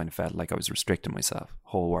that, and I kind of felt like I was restricting myself.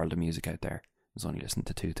 Whole world of music out there. I was only listening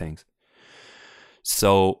to two things.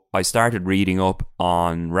 So I started reading up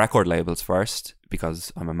on record labels first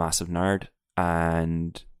because I'm a massive nerd,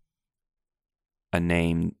 and a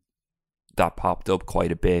name that popped up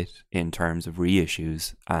quite a bit in terms of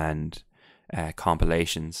reissues and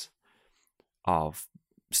compilations of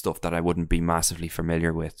stuff that I wouldn't be massively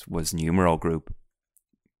familiar with was Numero Group.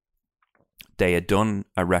 They had done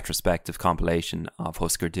a retrospective compilation of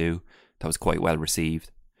Husker Du that was quite well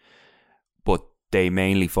received, but they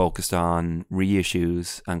mainly focused on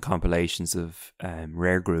reissues and compilations of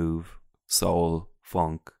rare groove, soul,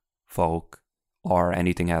 funk, folk, or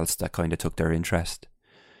anything else that kind of took their interest.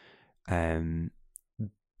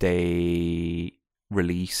 They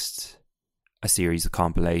released a series of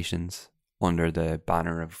compilations under the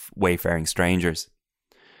banner of Wayfaring Strangers,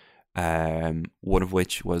 one of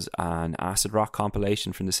which was an acid rock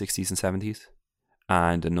compilation from the 60s and 70s,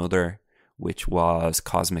 and another which was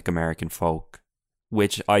Cosmic American Folk,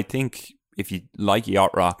 which I think if you like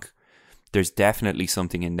yacht rock, there's definitely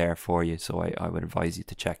something in there for you, so I would advise you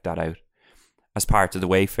to check that out. As part of the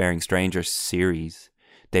Wayfaring Strangers series,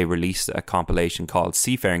 they released a compilation called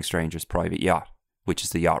Seafaring Strangers Private Yacht, which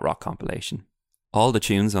is the yacht rock compilation. All the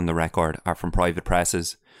tunes on the record are from private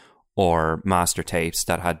presses or master tapes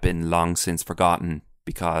that had been long since forgotten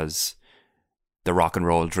because the rock and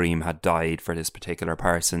roll dream had died for this particular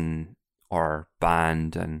person or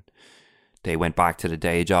band, and they went back to the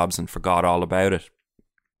day jobs and forgot all about it.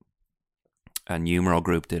 And Numero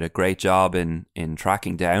Group did a great job in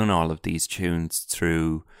tracking down all of these tunes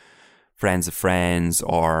through friends of friends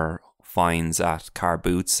or finds at car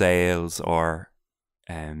boot sales or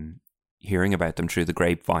hearing about them through the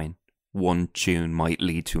grapevine. One tune might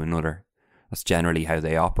lead to another. That's generally how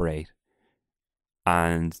they operate.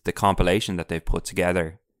 And the compilation that they've put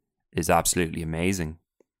together is absolutely amazing.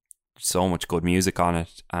 So much good music on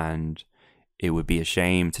it, and it would be a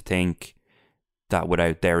shame to think that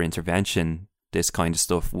without their intervention, this kind of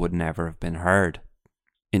stuff would never have been heard.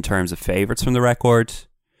 In terms of favourites from the record,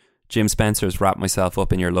 Jim Spencer's Wrap Myself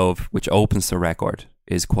Up in Your Love, which opens the record,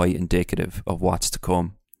 is quite indicative of what's to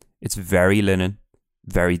come. It's very Linen,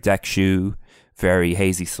 very Deck Shoe, very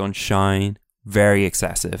Hazy Sunshine, very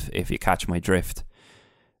excessive, if you catch my drift.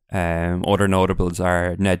 Other notables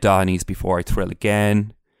are Ned Doheney's Before I Thrill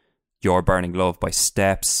Again, Your Burning Love by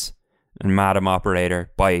Steps, and Madam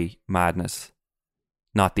Operator by Madness.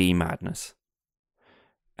 Not the Madness.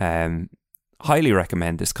 Highly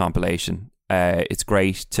recommend this compilation. It's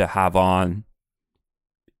great to have on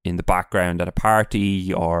in the background at a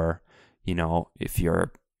party, or, you know, if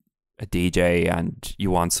you're a DJ and you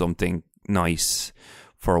want something nice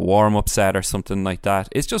for a warm-up set or something like that.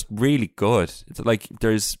 It's just really good. It's like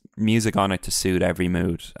there's music on it to suit every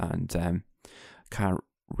mood, and can't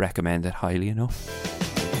recommend it highly enough.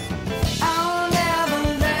 I'll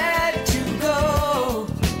never let you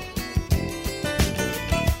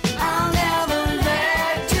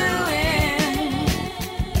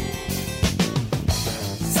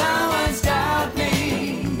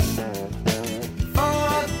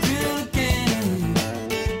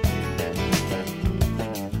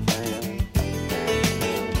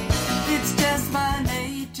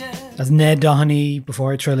That's Ned Doheny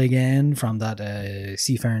before Trill Again from that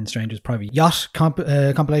Seafaring Strangers Private Yacht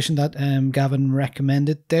compilation that Gavin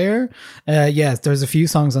recommended there. Yes, there's a few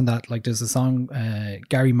songs on that. Like there's a song,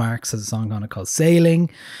 Gary Marks has a song on it called Sailing.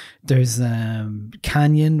 There's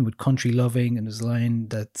Canyon with Country Loving, and there's a line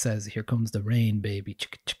that says, "Here comes the rain, baby."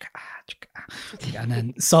 Chicka, chicka, ah, chicka, ah. And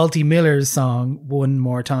then Salty Miller's song, One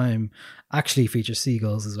More Time, actually features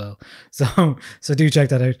seagulls as well. So do check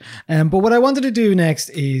that out. But what I wanted to do next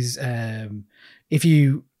is, if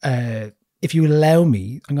you allow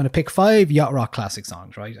me, I'm going to pick 5 yacht rock classic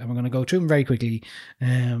songs, right? And we're going to go through them very quickly.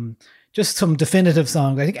 Just some definitive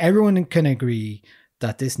songs. I think everyone can agree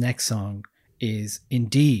that this next song is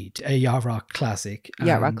indeed a yacht rock classic.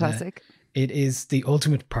 Yacht rock classic. It is the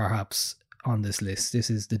ultimate, perhaps, on this list.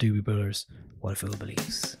 This is the Doobie Brothers, What a Fool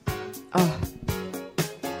Believes. Oh.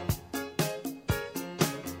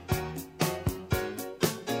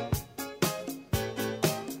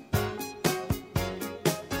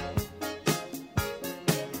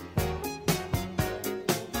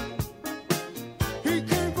 He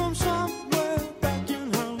came from somewhere back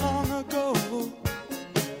in her long ago.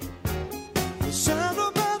 The sound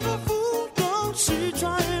of the fool, don't she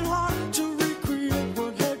trying hard to recreate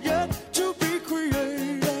what had yet to be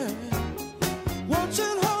created. Once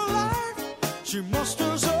in her life, she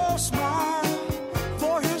musters a smile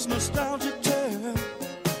for his nostalgic tale.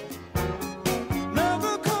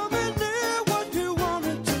 Never coming near what he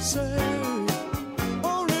wanted to say,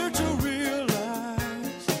 only to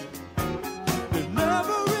realize it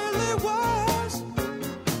never really was.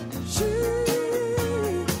 She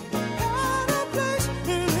had a place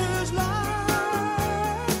in his life.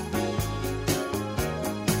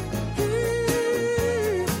 He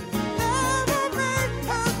never made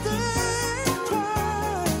her think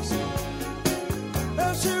twice.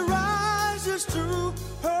 As she rises to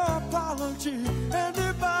her apology,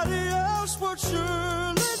 anybody else would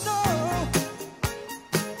surely know.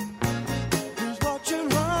 He's watching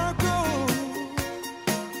her go.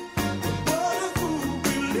 What a fool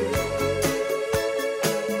believes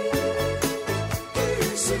he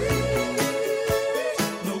sees.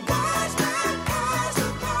 No wise man has the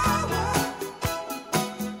power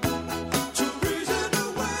to reason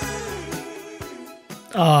away.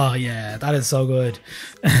 Oh yeah, that is so good.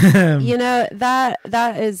 You know, that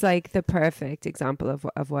is like the perfect example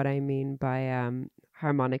of what I mean by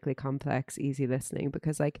harmonically complex, easy listening,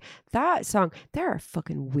 because like that song, there are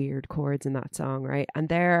fucking weird chords in that song, right? And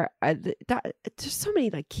there's so many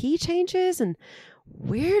like key changes and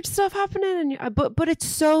weird stuff happening, and but it's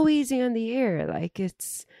so easy on the ear, like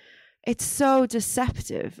it's so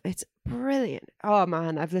deceptive. It's brilliant. Oh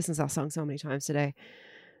man, I've listened to that song so many times today.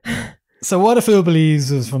 So What a Fool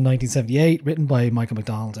Believes was from 1978, written by Michael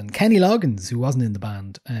McDonald and Kenny Loggins, who wasn't in the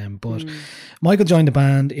band. But Michael joined the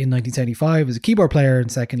band in 1975 as a keyboard player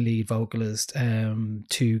and second lead vocalist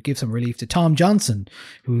to give some relief to Tom Johnson,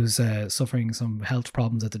 who was suffering some health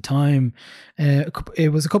problems at the time.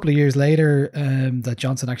 It was a couple of years later that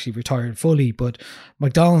Johnson actually retired fully, but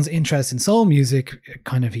McDonald's interest in soul music,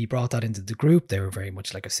 he brought that into the group. They were very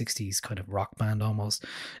much like a 60s kind of rock band almost.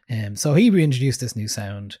 So he reintroduced this new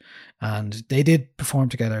sound, and they did perform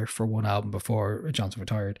together for one album before Johnson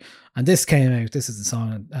retired. And this came out, this is the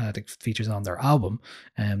song that features on their album,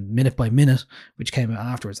 Minute by Minute, which came out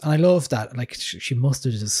afterwards. And I love that, like, she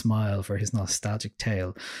mustered a smile for his nostalgic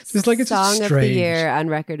tale. It's like, it's Song strange. of the Year and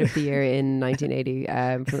Record of the Year in 1980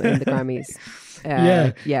 in the Grammys.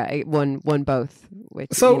 It won both,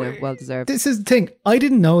 which, well deserved. This is the thing, I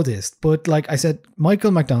didn't know this, but like I said,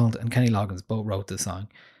 Michael McDonald and Kenny Loggins both wrote this song.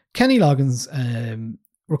 Kenny Loggins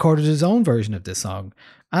recorded his own version of this song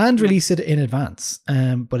and released it in advance,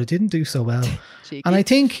 but it didn't do so well. And I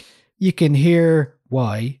think you can hear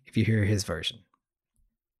why if you hear his version.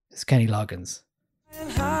 It's Kenny Loggins. And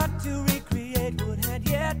hard to recreate what had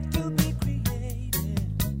yet to be created.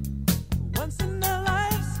 Once in their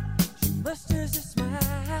lives, she musters a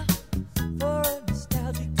smile for a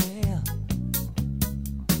nostalgic tale.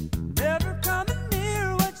 Never coming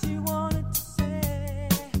near what she wanted to say,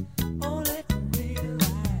 only to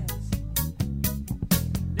realize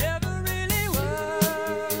never really was.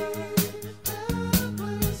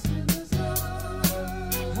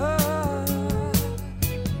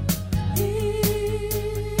 He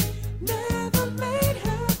never made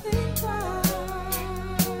her think twice.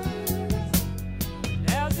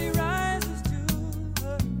 As he rises to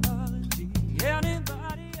her apology,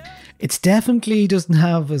 It's definitely doesn't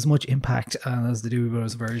have as much impact as the Doobie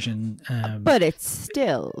Brothers version. But it's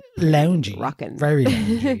still loungy, rocking. very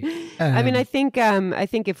loungy. I mean, I think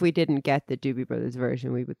if we didn't get the Doobie Brothers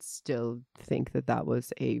version, we would still think that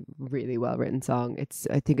was a really well written song.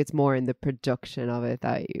 I think it's more in the production of it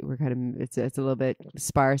that we're kind of it's a little bit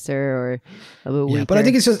sparser or a little weaker. But I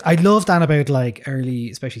think it's just I love that about like early,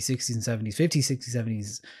 especially 60s and 70s, 50s, 60s,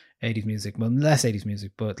 70s. 80s music, well, less 80s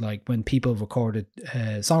music, but like when people recorded,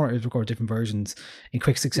 songwriters record different versions in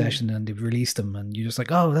quick succession and they released them, and you're just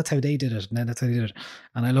like, oh, that's how they did it, and then that's how they did it.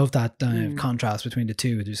 And I love that contrast between the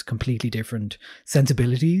two. There's completely different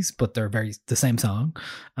sensibilities, but they're the same song,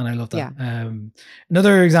 and I love that. Yeah.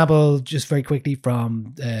 Another example, just very quickly,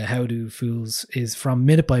 from How Do Fools is from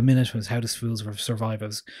Minute by Minute, was How Does Fools Survive.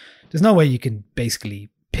 There's no way you can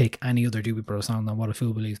basically pick any other Doobie Brothers song than What a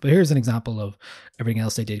Fool Believes, but here's an example of everything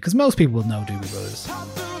else they did, because most people will know Doobie Brothers.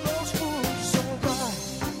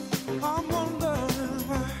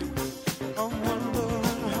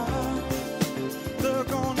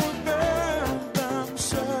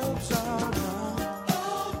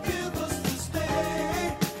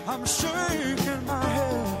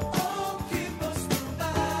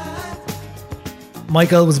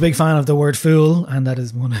 Michael was a big fan of the word fool, and that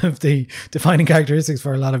is one of the defining characteristics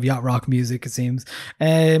for a lot of yacht rock music, it seems.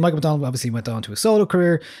 Michael McDonald obviously went on to a solo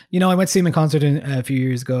career. You know, I went to see him in concert a few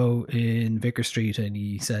years ago in Vicar Street, and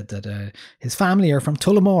he said that his family are from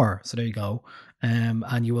Tullamore. So there you go.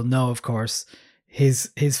 And you will know, of course, his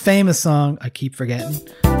famous song, I Keep Forgetting,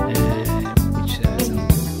 which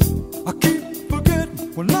I keep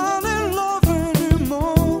forgetting when I'm in love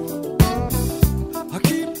anymore. I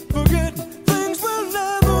keep forgetting things will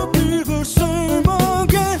never be the same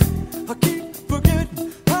again. I keep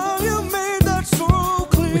forgetting how you made that so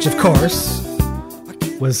clear. Which, of course,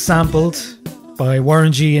 was sampled by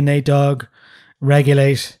Warren G and Nate Dogg,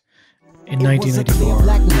 Regulate, in 1994.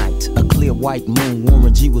 Black night, a clear white moon.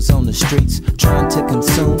 Warren G was on the streets trying to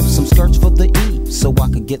consume some skirts for the E, so I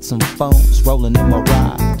could get some phones. Rolling in my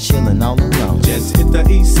ride, chilling all alone. Just hit the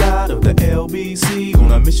east side of the LBC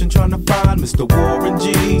on a mission trying to find Mr. Warren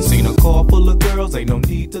G. Seen a car full of girls, ain't no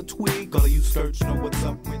need to tweak. All of you search know what's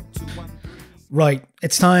up with 2-1. Right,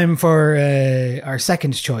 it's time for our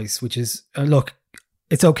second choice, which is look.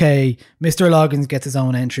 It's okay. Mr. Loggins gets his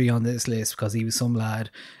own entry on this list because he was some lad.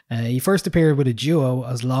 He first appeared with a duo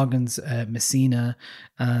as Loggins, Messina,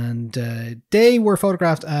 and they were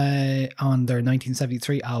photographed on their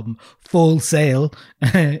 1973 album Full Sail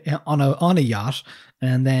on a yacht.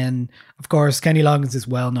 And then, of course, Kenny Loggins is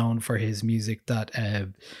well known for his music, that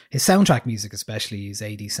his soundtrack music, especially his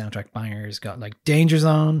 80s soundtrack bangers, got like Danger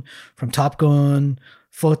Zone from Top Gun,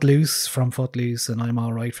 Footloose from Footloose, and I'm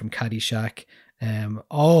Alright from Caddyshack.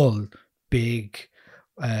 All big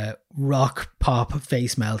rock pop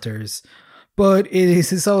face melters, but it is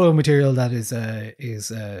his solo material that is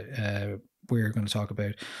we're going to talk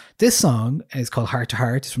about. This song is called Heart to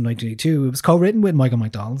Heart. It's from 1982. It was co-written with Michael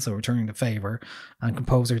McDonald, so returning the favor, and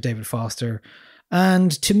composer David Foster.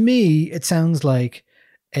 And to me, it sounds like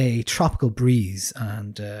a tropical breeze,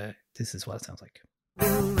 and this is what it sounds like.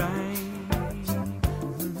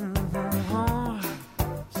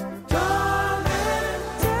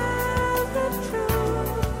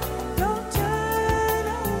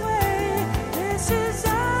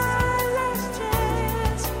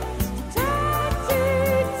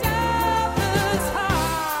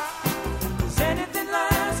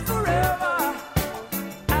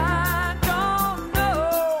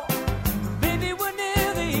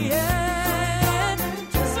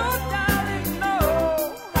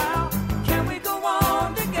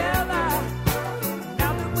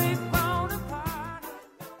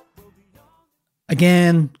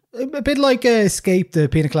 Again, a bit like Escape, the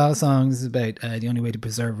Pina Colada songs, is about the only way to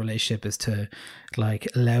preserve a relationship is to like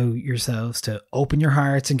allow yourselves to open your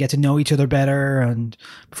hearts and get to know each other better, and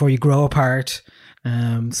before you grow apart.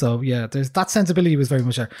 So yeah, there's that sensibility was very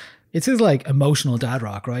much there. It's his like emotional dad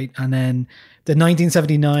rock, right? And then the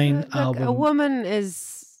 1979 album. A woman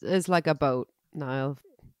is like a boat, Niall.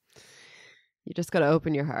 You just got to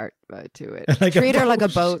open your heart to it. Like treat her like a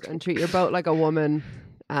boat, and treat your boat like a woman,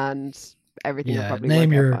 and everything will probably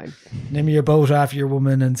work out fine. Name your boat after your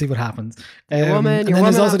woman and see what happens. Your woman, your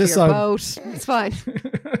woman after your boat. It's fine.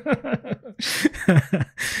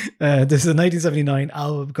 This is a 1979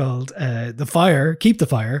 album called The Fire, Keep the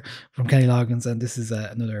Fire, from Kenny Loggins, and this is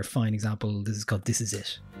another fine example. This is called This Is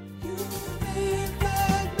It.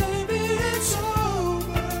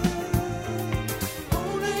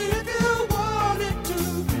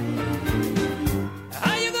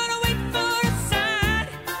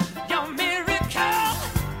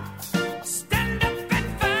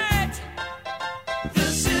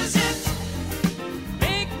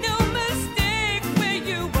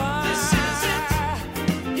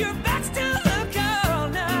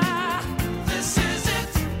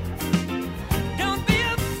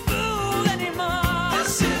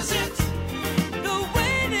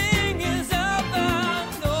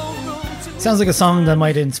 Sounds like a song that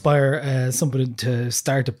might inspire somebody to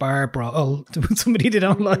start a bar brawl. Oh, somebody they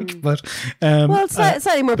don't like, but well, it's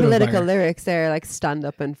slightly more bit of political fire. lyrics there, like stand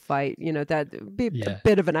up and fight. You know, that be Yeah. a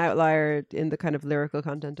bit of an outlier in the kind of lyrical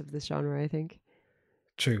content of this genre. I think.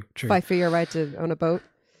 True. Fight for your right to own a boat.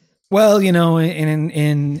 Well, you know,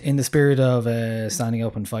 in the spirit of standing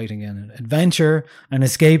up and fighting and adventure and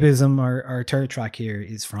escapism, our third track here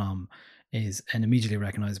is an immediately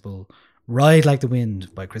recognizable "Ride Like the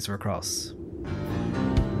Wind" by Christopher Cross.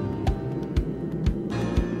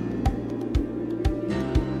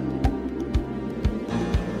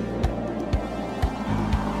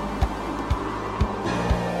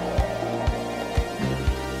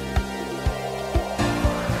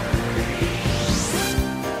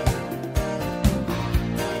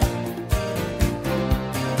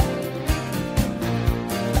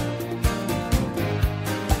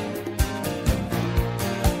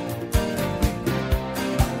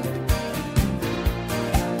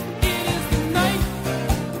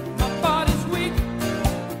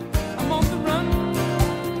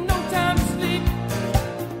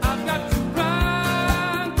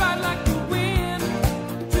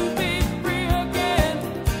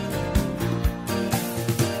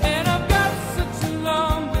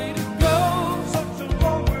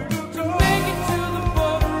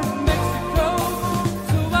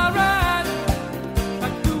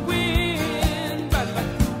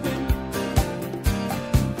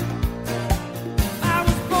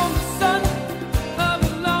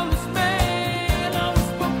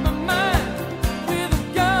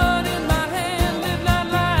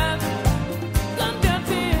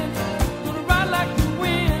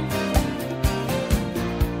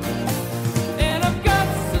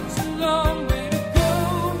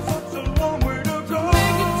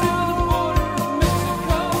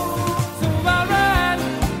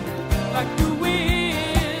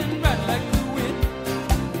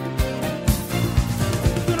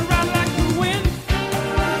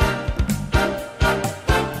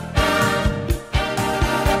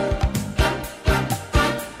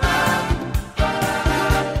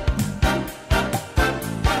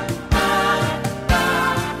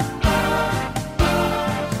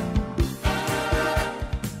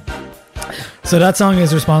 So that song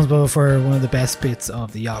is responsible for one of the best bits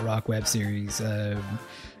of the Yacht Rock web series.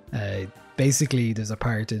 Basically, there's a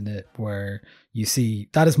part in it where you see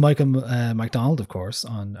that is Michael McDonald, of course,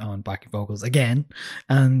 on backing vocals again,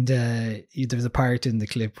 and there's a part in the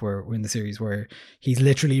clip where in the series where he's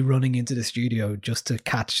literally running into the studio just to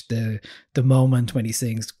catch the moment when he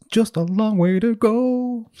sings "Just a Long Way to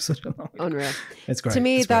Go." Such a long way. Unreal. It's great. To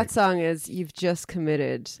me, It's that great. song is you've just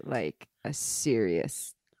committed like a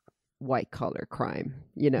serious white collar crime.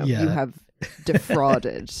 You know, Yeah. you have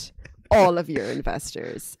defrauded all of your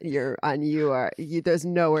investors. There's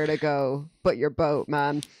nowhere to go but your boat,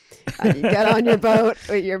 man. And you get on your boat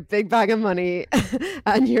with your big bag of money,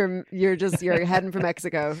 and you're heading for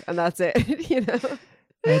Mexico, and that's it. You know.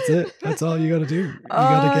 That's it. That's all you got to do. You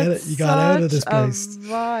got to get it. You got out of this such a place.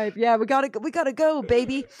 Vibe. Yeah, we gotta go,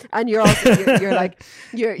 baby. And you're also you're like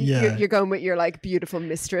you're going with your like beautiful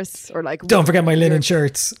mistress, or like Don't forget my linen your-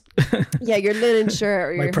 shirts. Yeah, your linen shirt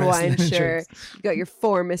or My your pressed Hawaiian linen shirt. shirts. You got your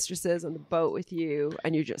 4 mistresses on the boat with you,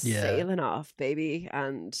 and you're just Yeah. sailing off, baby.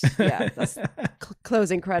 And yeah, that's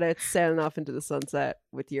closing credits, sailing off into the sunset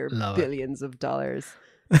with your Love it. billions of dollars.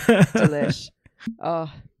 Delish.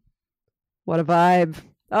 Oh, what a vibe.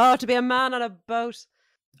 Oh, to be a man on a boat.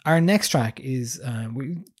 Our next track is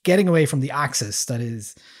we're getting away from the axis that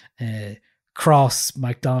is Cross,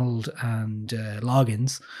 MacDonald, and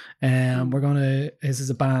Loggins. This is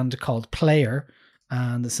a band called Player,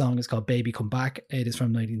 and the song is called Baby Come Back. It is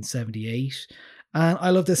from 1978. And I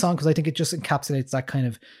love this song because I think it just encapsulates that kind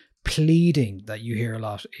of pleading that you hear a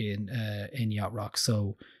lot in yacht rock.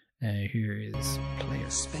 So here is Player.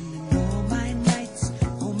 Spending all my nights,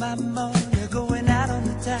 all my money, going out on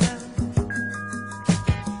the town.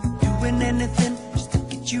 Doing anything just to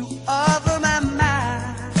get you off of my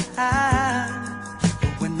mind.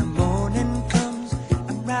 But when the morning comes,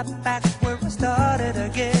 I'm right back where I started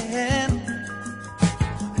again.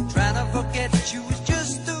 And trying to forget you is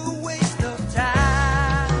just a waste of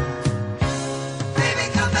time. Baby,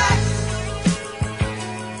 come back.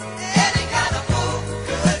 Any kind of fool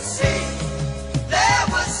could see there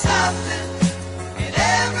was something in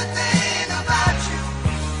everything about you.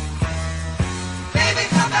 Baby,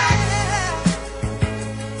 come back.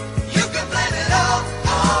 You can blame it all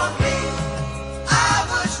on me. I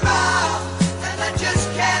was wrong, and I just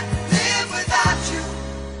can't live without you.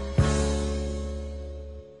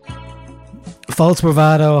 False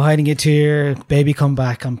bravado, hiding a tear, baby come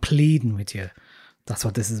back, I'm pleading with you. That's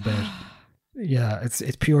what this is about. Yeah, it's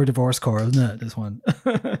pure divorce core, isn't it? This one.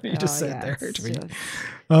 You just said yeah, there it's to me. just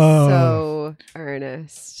Oh, so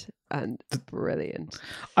earnest and brilliant.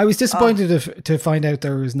 I was disappointed to find out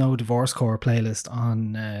there was no divorce core playlist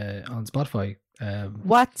on Spotify.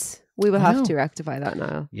 What? We will I have know. to rectify that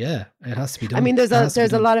now. Yeah, it has to be done. I mean, there's It has to be a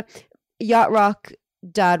done. lot of yacht rock,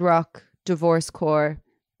 dad rock, divorce core.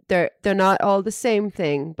 They're not all the same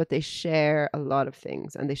thing, but they share a lot of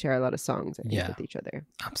things and they share a lot of songs I think, Yeah. with each other.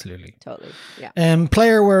 Absolutely. Totally. Yeah.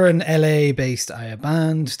 Player were an LA-based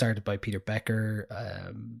band started by Peter Becker.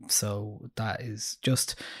 So that is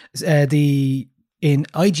just in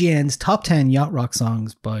IGN's top 10 yacht rock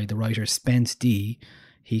songs by the writer Spence D.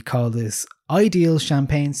 He called this ideal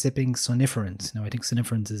champagne sipping soniference. Now I think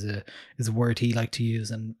soniference is a word he liked to use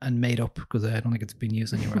and made up because I don't think it's been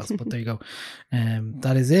used anywhere else. But there you go.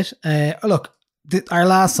 That is it. Look, our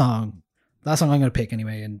last song I'm going to pick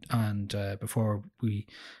anyway, and before we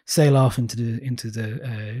sail off into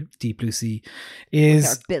the deep blue sea,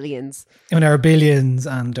 is Our billions. and our billions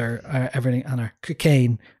and our everything and our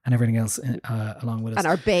cocaine and everything else along with us And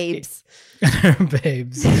our babes. and our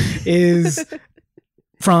babes is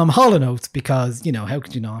from Hall & Oates, because how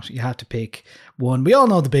could you not? You have to pick one. We all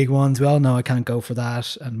know the big ones. We all know I Can't Go For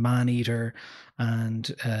That and Man Eater and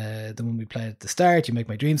the one we played at the start, You Make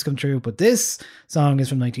My Dreams Come True. But this song is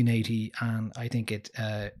from 1980 and I think it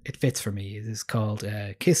fits for me. It is called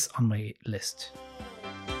Kiss on My List.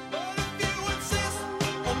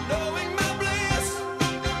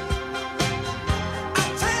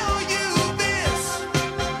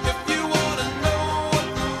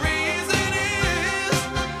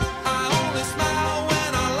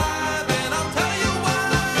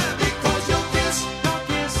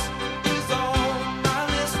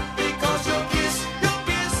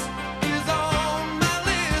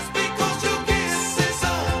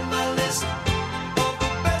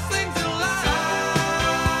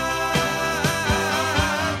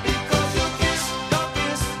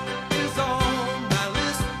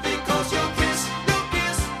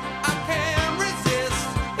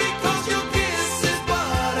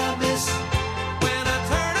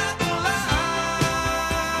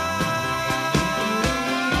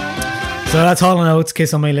 So that's Hall & Oates,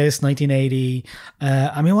 Kiss on My List, 1980.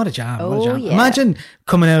 I mean, what a jam. What a jam. yeah. Imagine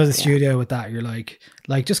coming out of the studio with that. You're like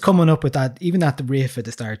just coming up with that, even at the riff at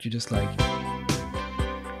the start, you're just like,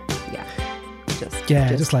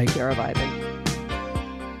 just like pure vibing.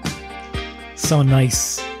 so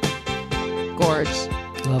nice. Gorge.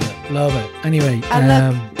 Love it. Anyway,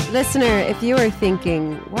 And look, listener, if you are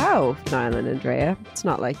thinking, wow, Niall and Andrea, it's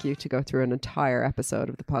not like you to go through an entire episode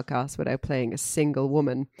of the podcast without playing a single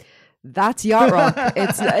woman. That's yacht rock.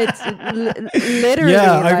 It's literally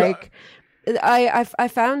like I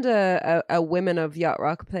found a women of yacht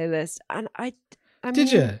rock playlist, and I mean,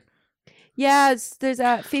 did you? Yeah, there's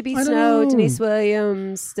Phoebe I don't Snow, know. Denise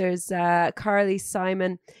Williams, there's Carly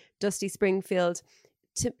Simon, Dusty Springfield,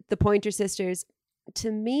 the Pointer Sisters.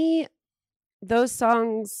 To me, those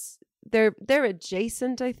songs they're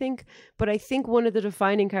adjacent, I think, but I think one of the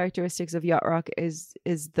defining characteristics of yacht rock is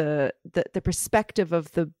the perspective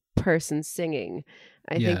of the person singing.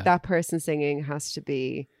 I think that person singing has to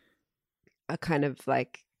be a kind of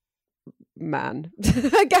like man.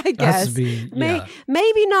 I guess Has to be, yeah.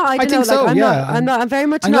 maybe not. I don't think know. so, yeah. I'm very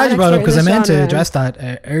much. I'm not glad you an brought it up expert because in I this meant to genre. address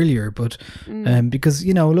that earlier, but because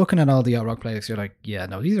looking at all the yacht rock playlists, you're like, yeah,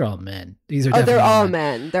 no, these are all men. These are they're definitely all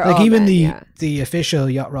men. men. They're like all even men, the official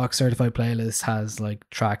yacht rock certified playlist has like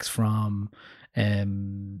tracks from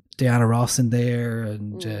Diana Ross in there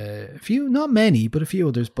and a few, not many, but a few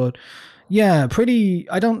others. But yeah, pretty.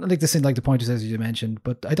 I don't like the Pointer Sisters you mentioned,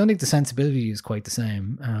 but I don't think the sensibility is quite the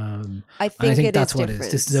same. I think it that's is what it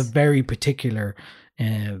is. This is a very particular,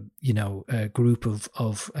 group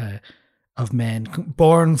of men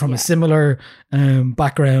born from a similar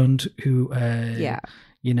background who, and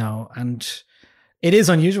it is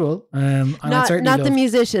unusual. And I not certainly the love-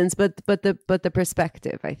 musicians, but the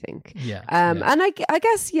perspective, I think. And I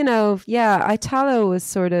guess Italo was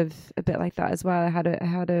sort of a bit like that as well. I had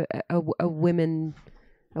a women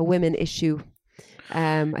issue.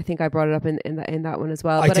 I think I brought it up in that one as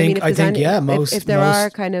well. But if there are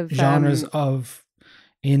kind of genres of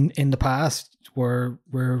in the past were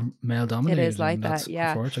male dominated. It is like and that, that's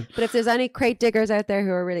yeah. unfortunate. But if there's any crate diggers out there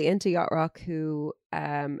who are really into yacht rock, who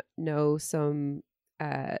know some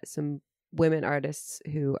women artists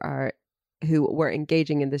who were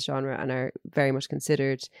engaging in this genre and are very much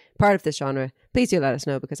considered part of this genre, please do let us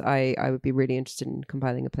know, because I would be really interested in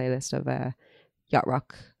compiling a playlist of yacht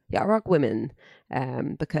rock women,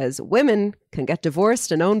 because women can get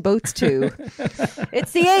divorced and own boats too.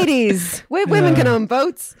 It's the 80s. Women can own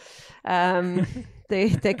boats.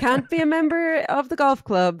 They can't be a member of the golf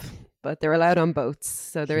club, but they're allowed on boats.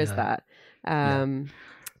 So there is that.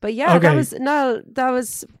 But yeah, Okay. that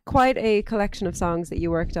was quite a collection of songs that you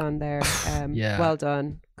worked on there. Well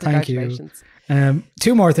done. Thank you. Congratulations.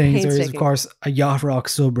 Two more things. There is, of Painstaking. course, a Yacht Rock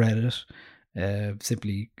subreddit,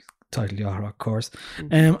 simply titled Yacht Rock course.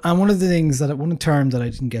 And one of the things one term that I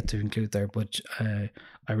didn't get to include there, but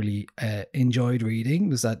I really enjoyed reading,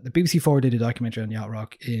 was that the BBC4 did a documentary on Yacht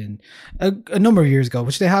Rock in a number of years ago,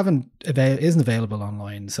 which they isn't available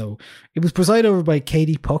online. So it was presided over by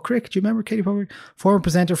Katie Puckrick. Do you remember Katie Puckrick? Former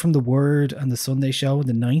presenter from The Word and The Sunday Show in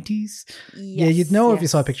the 90s. Yeah, you'd know if you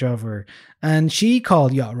saw a picture of her. And she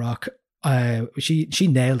called Yacht Rock, she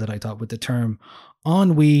nailed it, I thought, with the term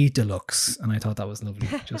ennui deluxe. And I thought that was lovely.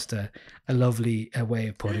 Just a lovely way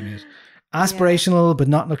of putting it. Aspirational but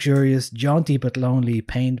not luxurious, jaunty but lonely,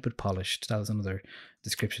 pained but polished. That was another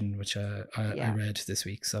description which I read this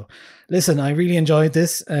week. So listen, I really enjoyed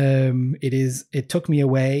this. It took me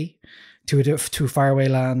away to a faraway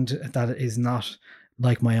land that is not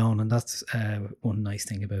like my own, and that's one nice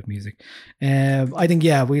thing about music. I think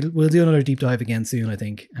we'll do another deep dive again soon. I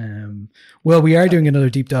think we are doing another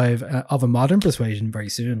deep dive of a modern persuasion very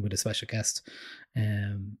soon with a special guest,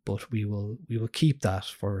 but we will keep that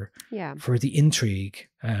for the intrigue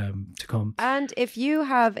to come. And if you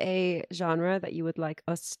have a genre that you would like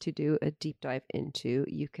us to do a deep dive into,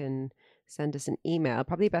 you can send us an email.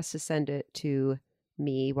 Probably best to send it to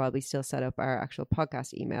me while we still set up our actual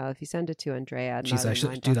podcast email. If you send it to Andrea at Jeez, I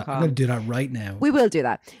should do that. I'm going to do that right now. We will do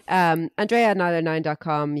that. Andrea at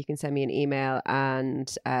neither9.com. You can send me an email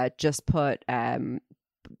and just put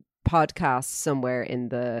podcast somewhere in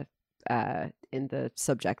the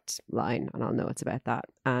subject line, and I'll know it's about that.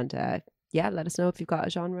 And let us know if you've got a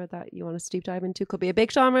genre that you want us to deep dive into. Could be a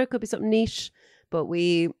big genre, could be something niche, but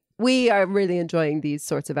we are really enjoying these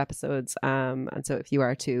sorts of episodes. And so if you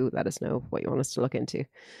are too, let us know what you want us to look into.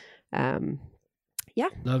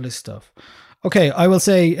 Lovely stuff. Okay, I will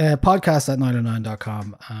say podcast at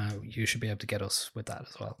 909.com. You should be able to get us with that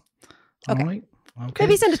as well. All right. Okay.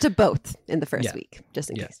 Maybe send it to both in the first week,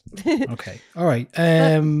 just in case. Okay. All right.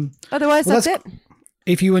 Otherwise, that's it.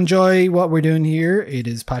 If you enjoy what we're doing here, it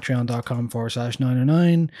is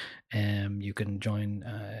patreon.com/909. You can join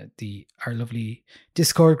our lovely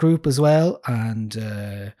Discord group as well, and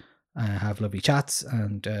have lovely chats,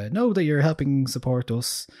 and know that you're helping support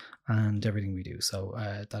us and everything we do. So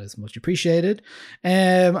that is much appreciated.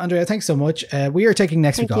 Andrea, thanks so much. We are taking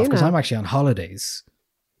next week off because I'm actually on holidays.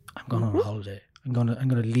 I'm going on a holiday. I'm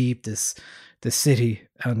gonna leave this city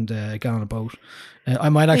and get on a boat. I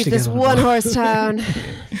might actually this get on one a boat. horse town.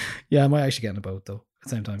 Yeah, I might actually get on a boat though at the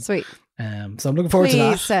same time. Sweet. So I'm looking forward to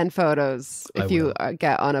that. Please send photos if you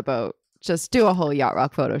get on a boat. Just do a whole Yacht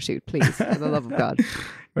Rock photo shoot, please, for the love of God.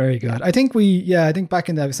 Very good. I think back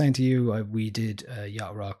in the, I was saying to you, we did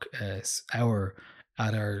Yacht Rock hour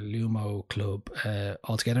at our Lumo Club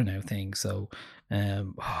all together now thing. So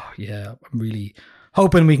I'm really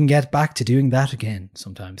hoping we can get back to doing that again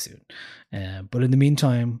sometime soon. But in the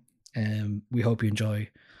meantime, we hope you enjoy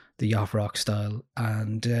the Yacht Rock style,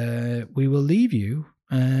 and we will leave you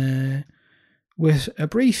with a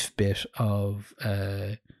brief bit of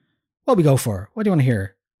what we go for. What do you want to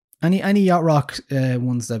hear? Any Yacht Rock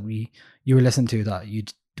ones that you were listening to that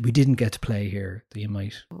we didn't get to play here that you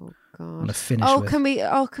might want to finish with? Can we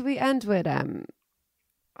end with I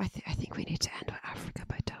think we need to end with Africa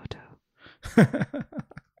by Toto.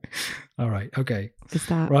 All right. Okay. Is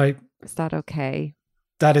that right? Is that okay?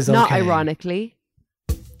 That is okay. Not ironically.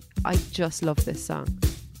 I just love this song.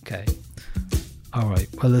 Okay. All right.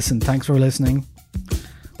 Well, listen. Thanks for listening.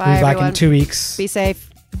 Bye, we'll be back everyone. in 2 weeks. Be safe.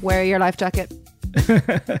 Wear your life jacket.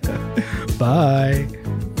 Bye.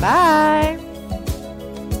 Bye.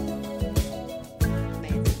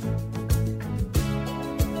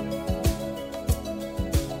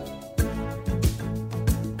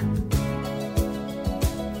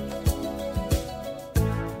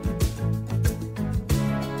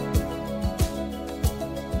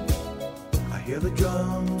 I hear the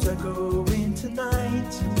drums echoing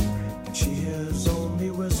tonight, and she hears only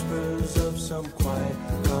whispers of some quiet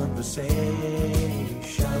conversation.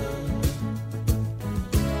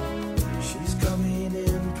 She's coming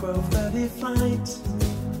in 12:30 flight.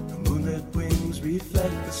 The moonlit wings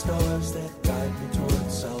reflect the stars that guide me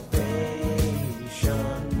towards salvation.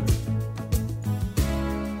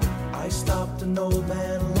 I stopped an old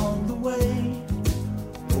man along the way,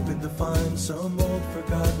 hoping to find some old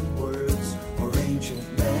forgotten words or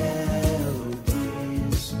ancient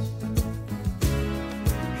melodies.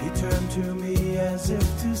 He turned to me as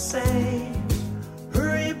if to say,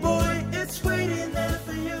 hurry boy, it's waiting there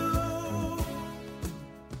for you.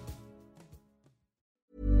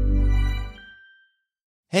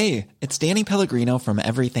 Hey, it's Danny Pellegrino from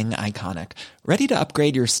Everything Iconic. Ready to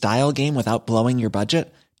upgrade your style game without blowing your budget?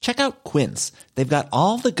 Check out Quince. They've got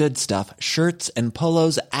all the good stuff, shirts and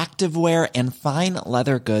polos, activewear, and fine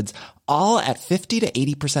leather goods, all at 50 to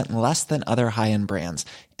 80% less than other high-end brands.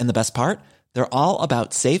 And the best part? They're all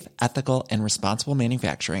about safe, ethical, and responsible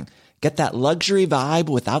manufacturing. Get that luxury vibe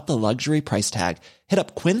without the luxury price tag. Hit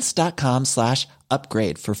up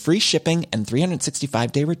quince.com/upgrade for free shipping and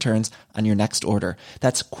 365-day returns on your next order.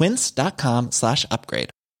 That's quince.com/upgrade.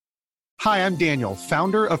 Hi, I'm Daniel,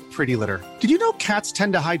 founder of Pretty Litter. Did you know cats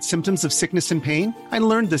tend to hide symptoms of sickness and pain? I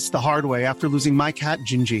learned this the hard way after losing my cat,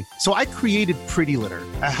 Gingy. So I created Pretty Litter,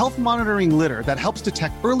 a health monitoring litter that helps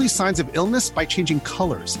detect early signs of illness by changing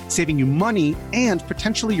colors, saving you money and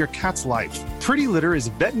potentially your cat's life. Pretty Litter is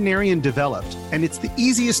veterinarian developed, and it's the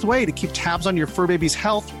easiest way to keep tabs on your fur baby's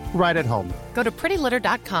health right at home. Go to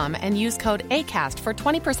prettylitter.com and use code ACAST for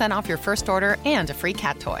 20% off your first order and a free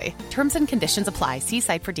cat toy. Terms and conditions apply. See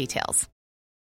site for details.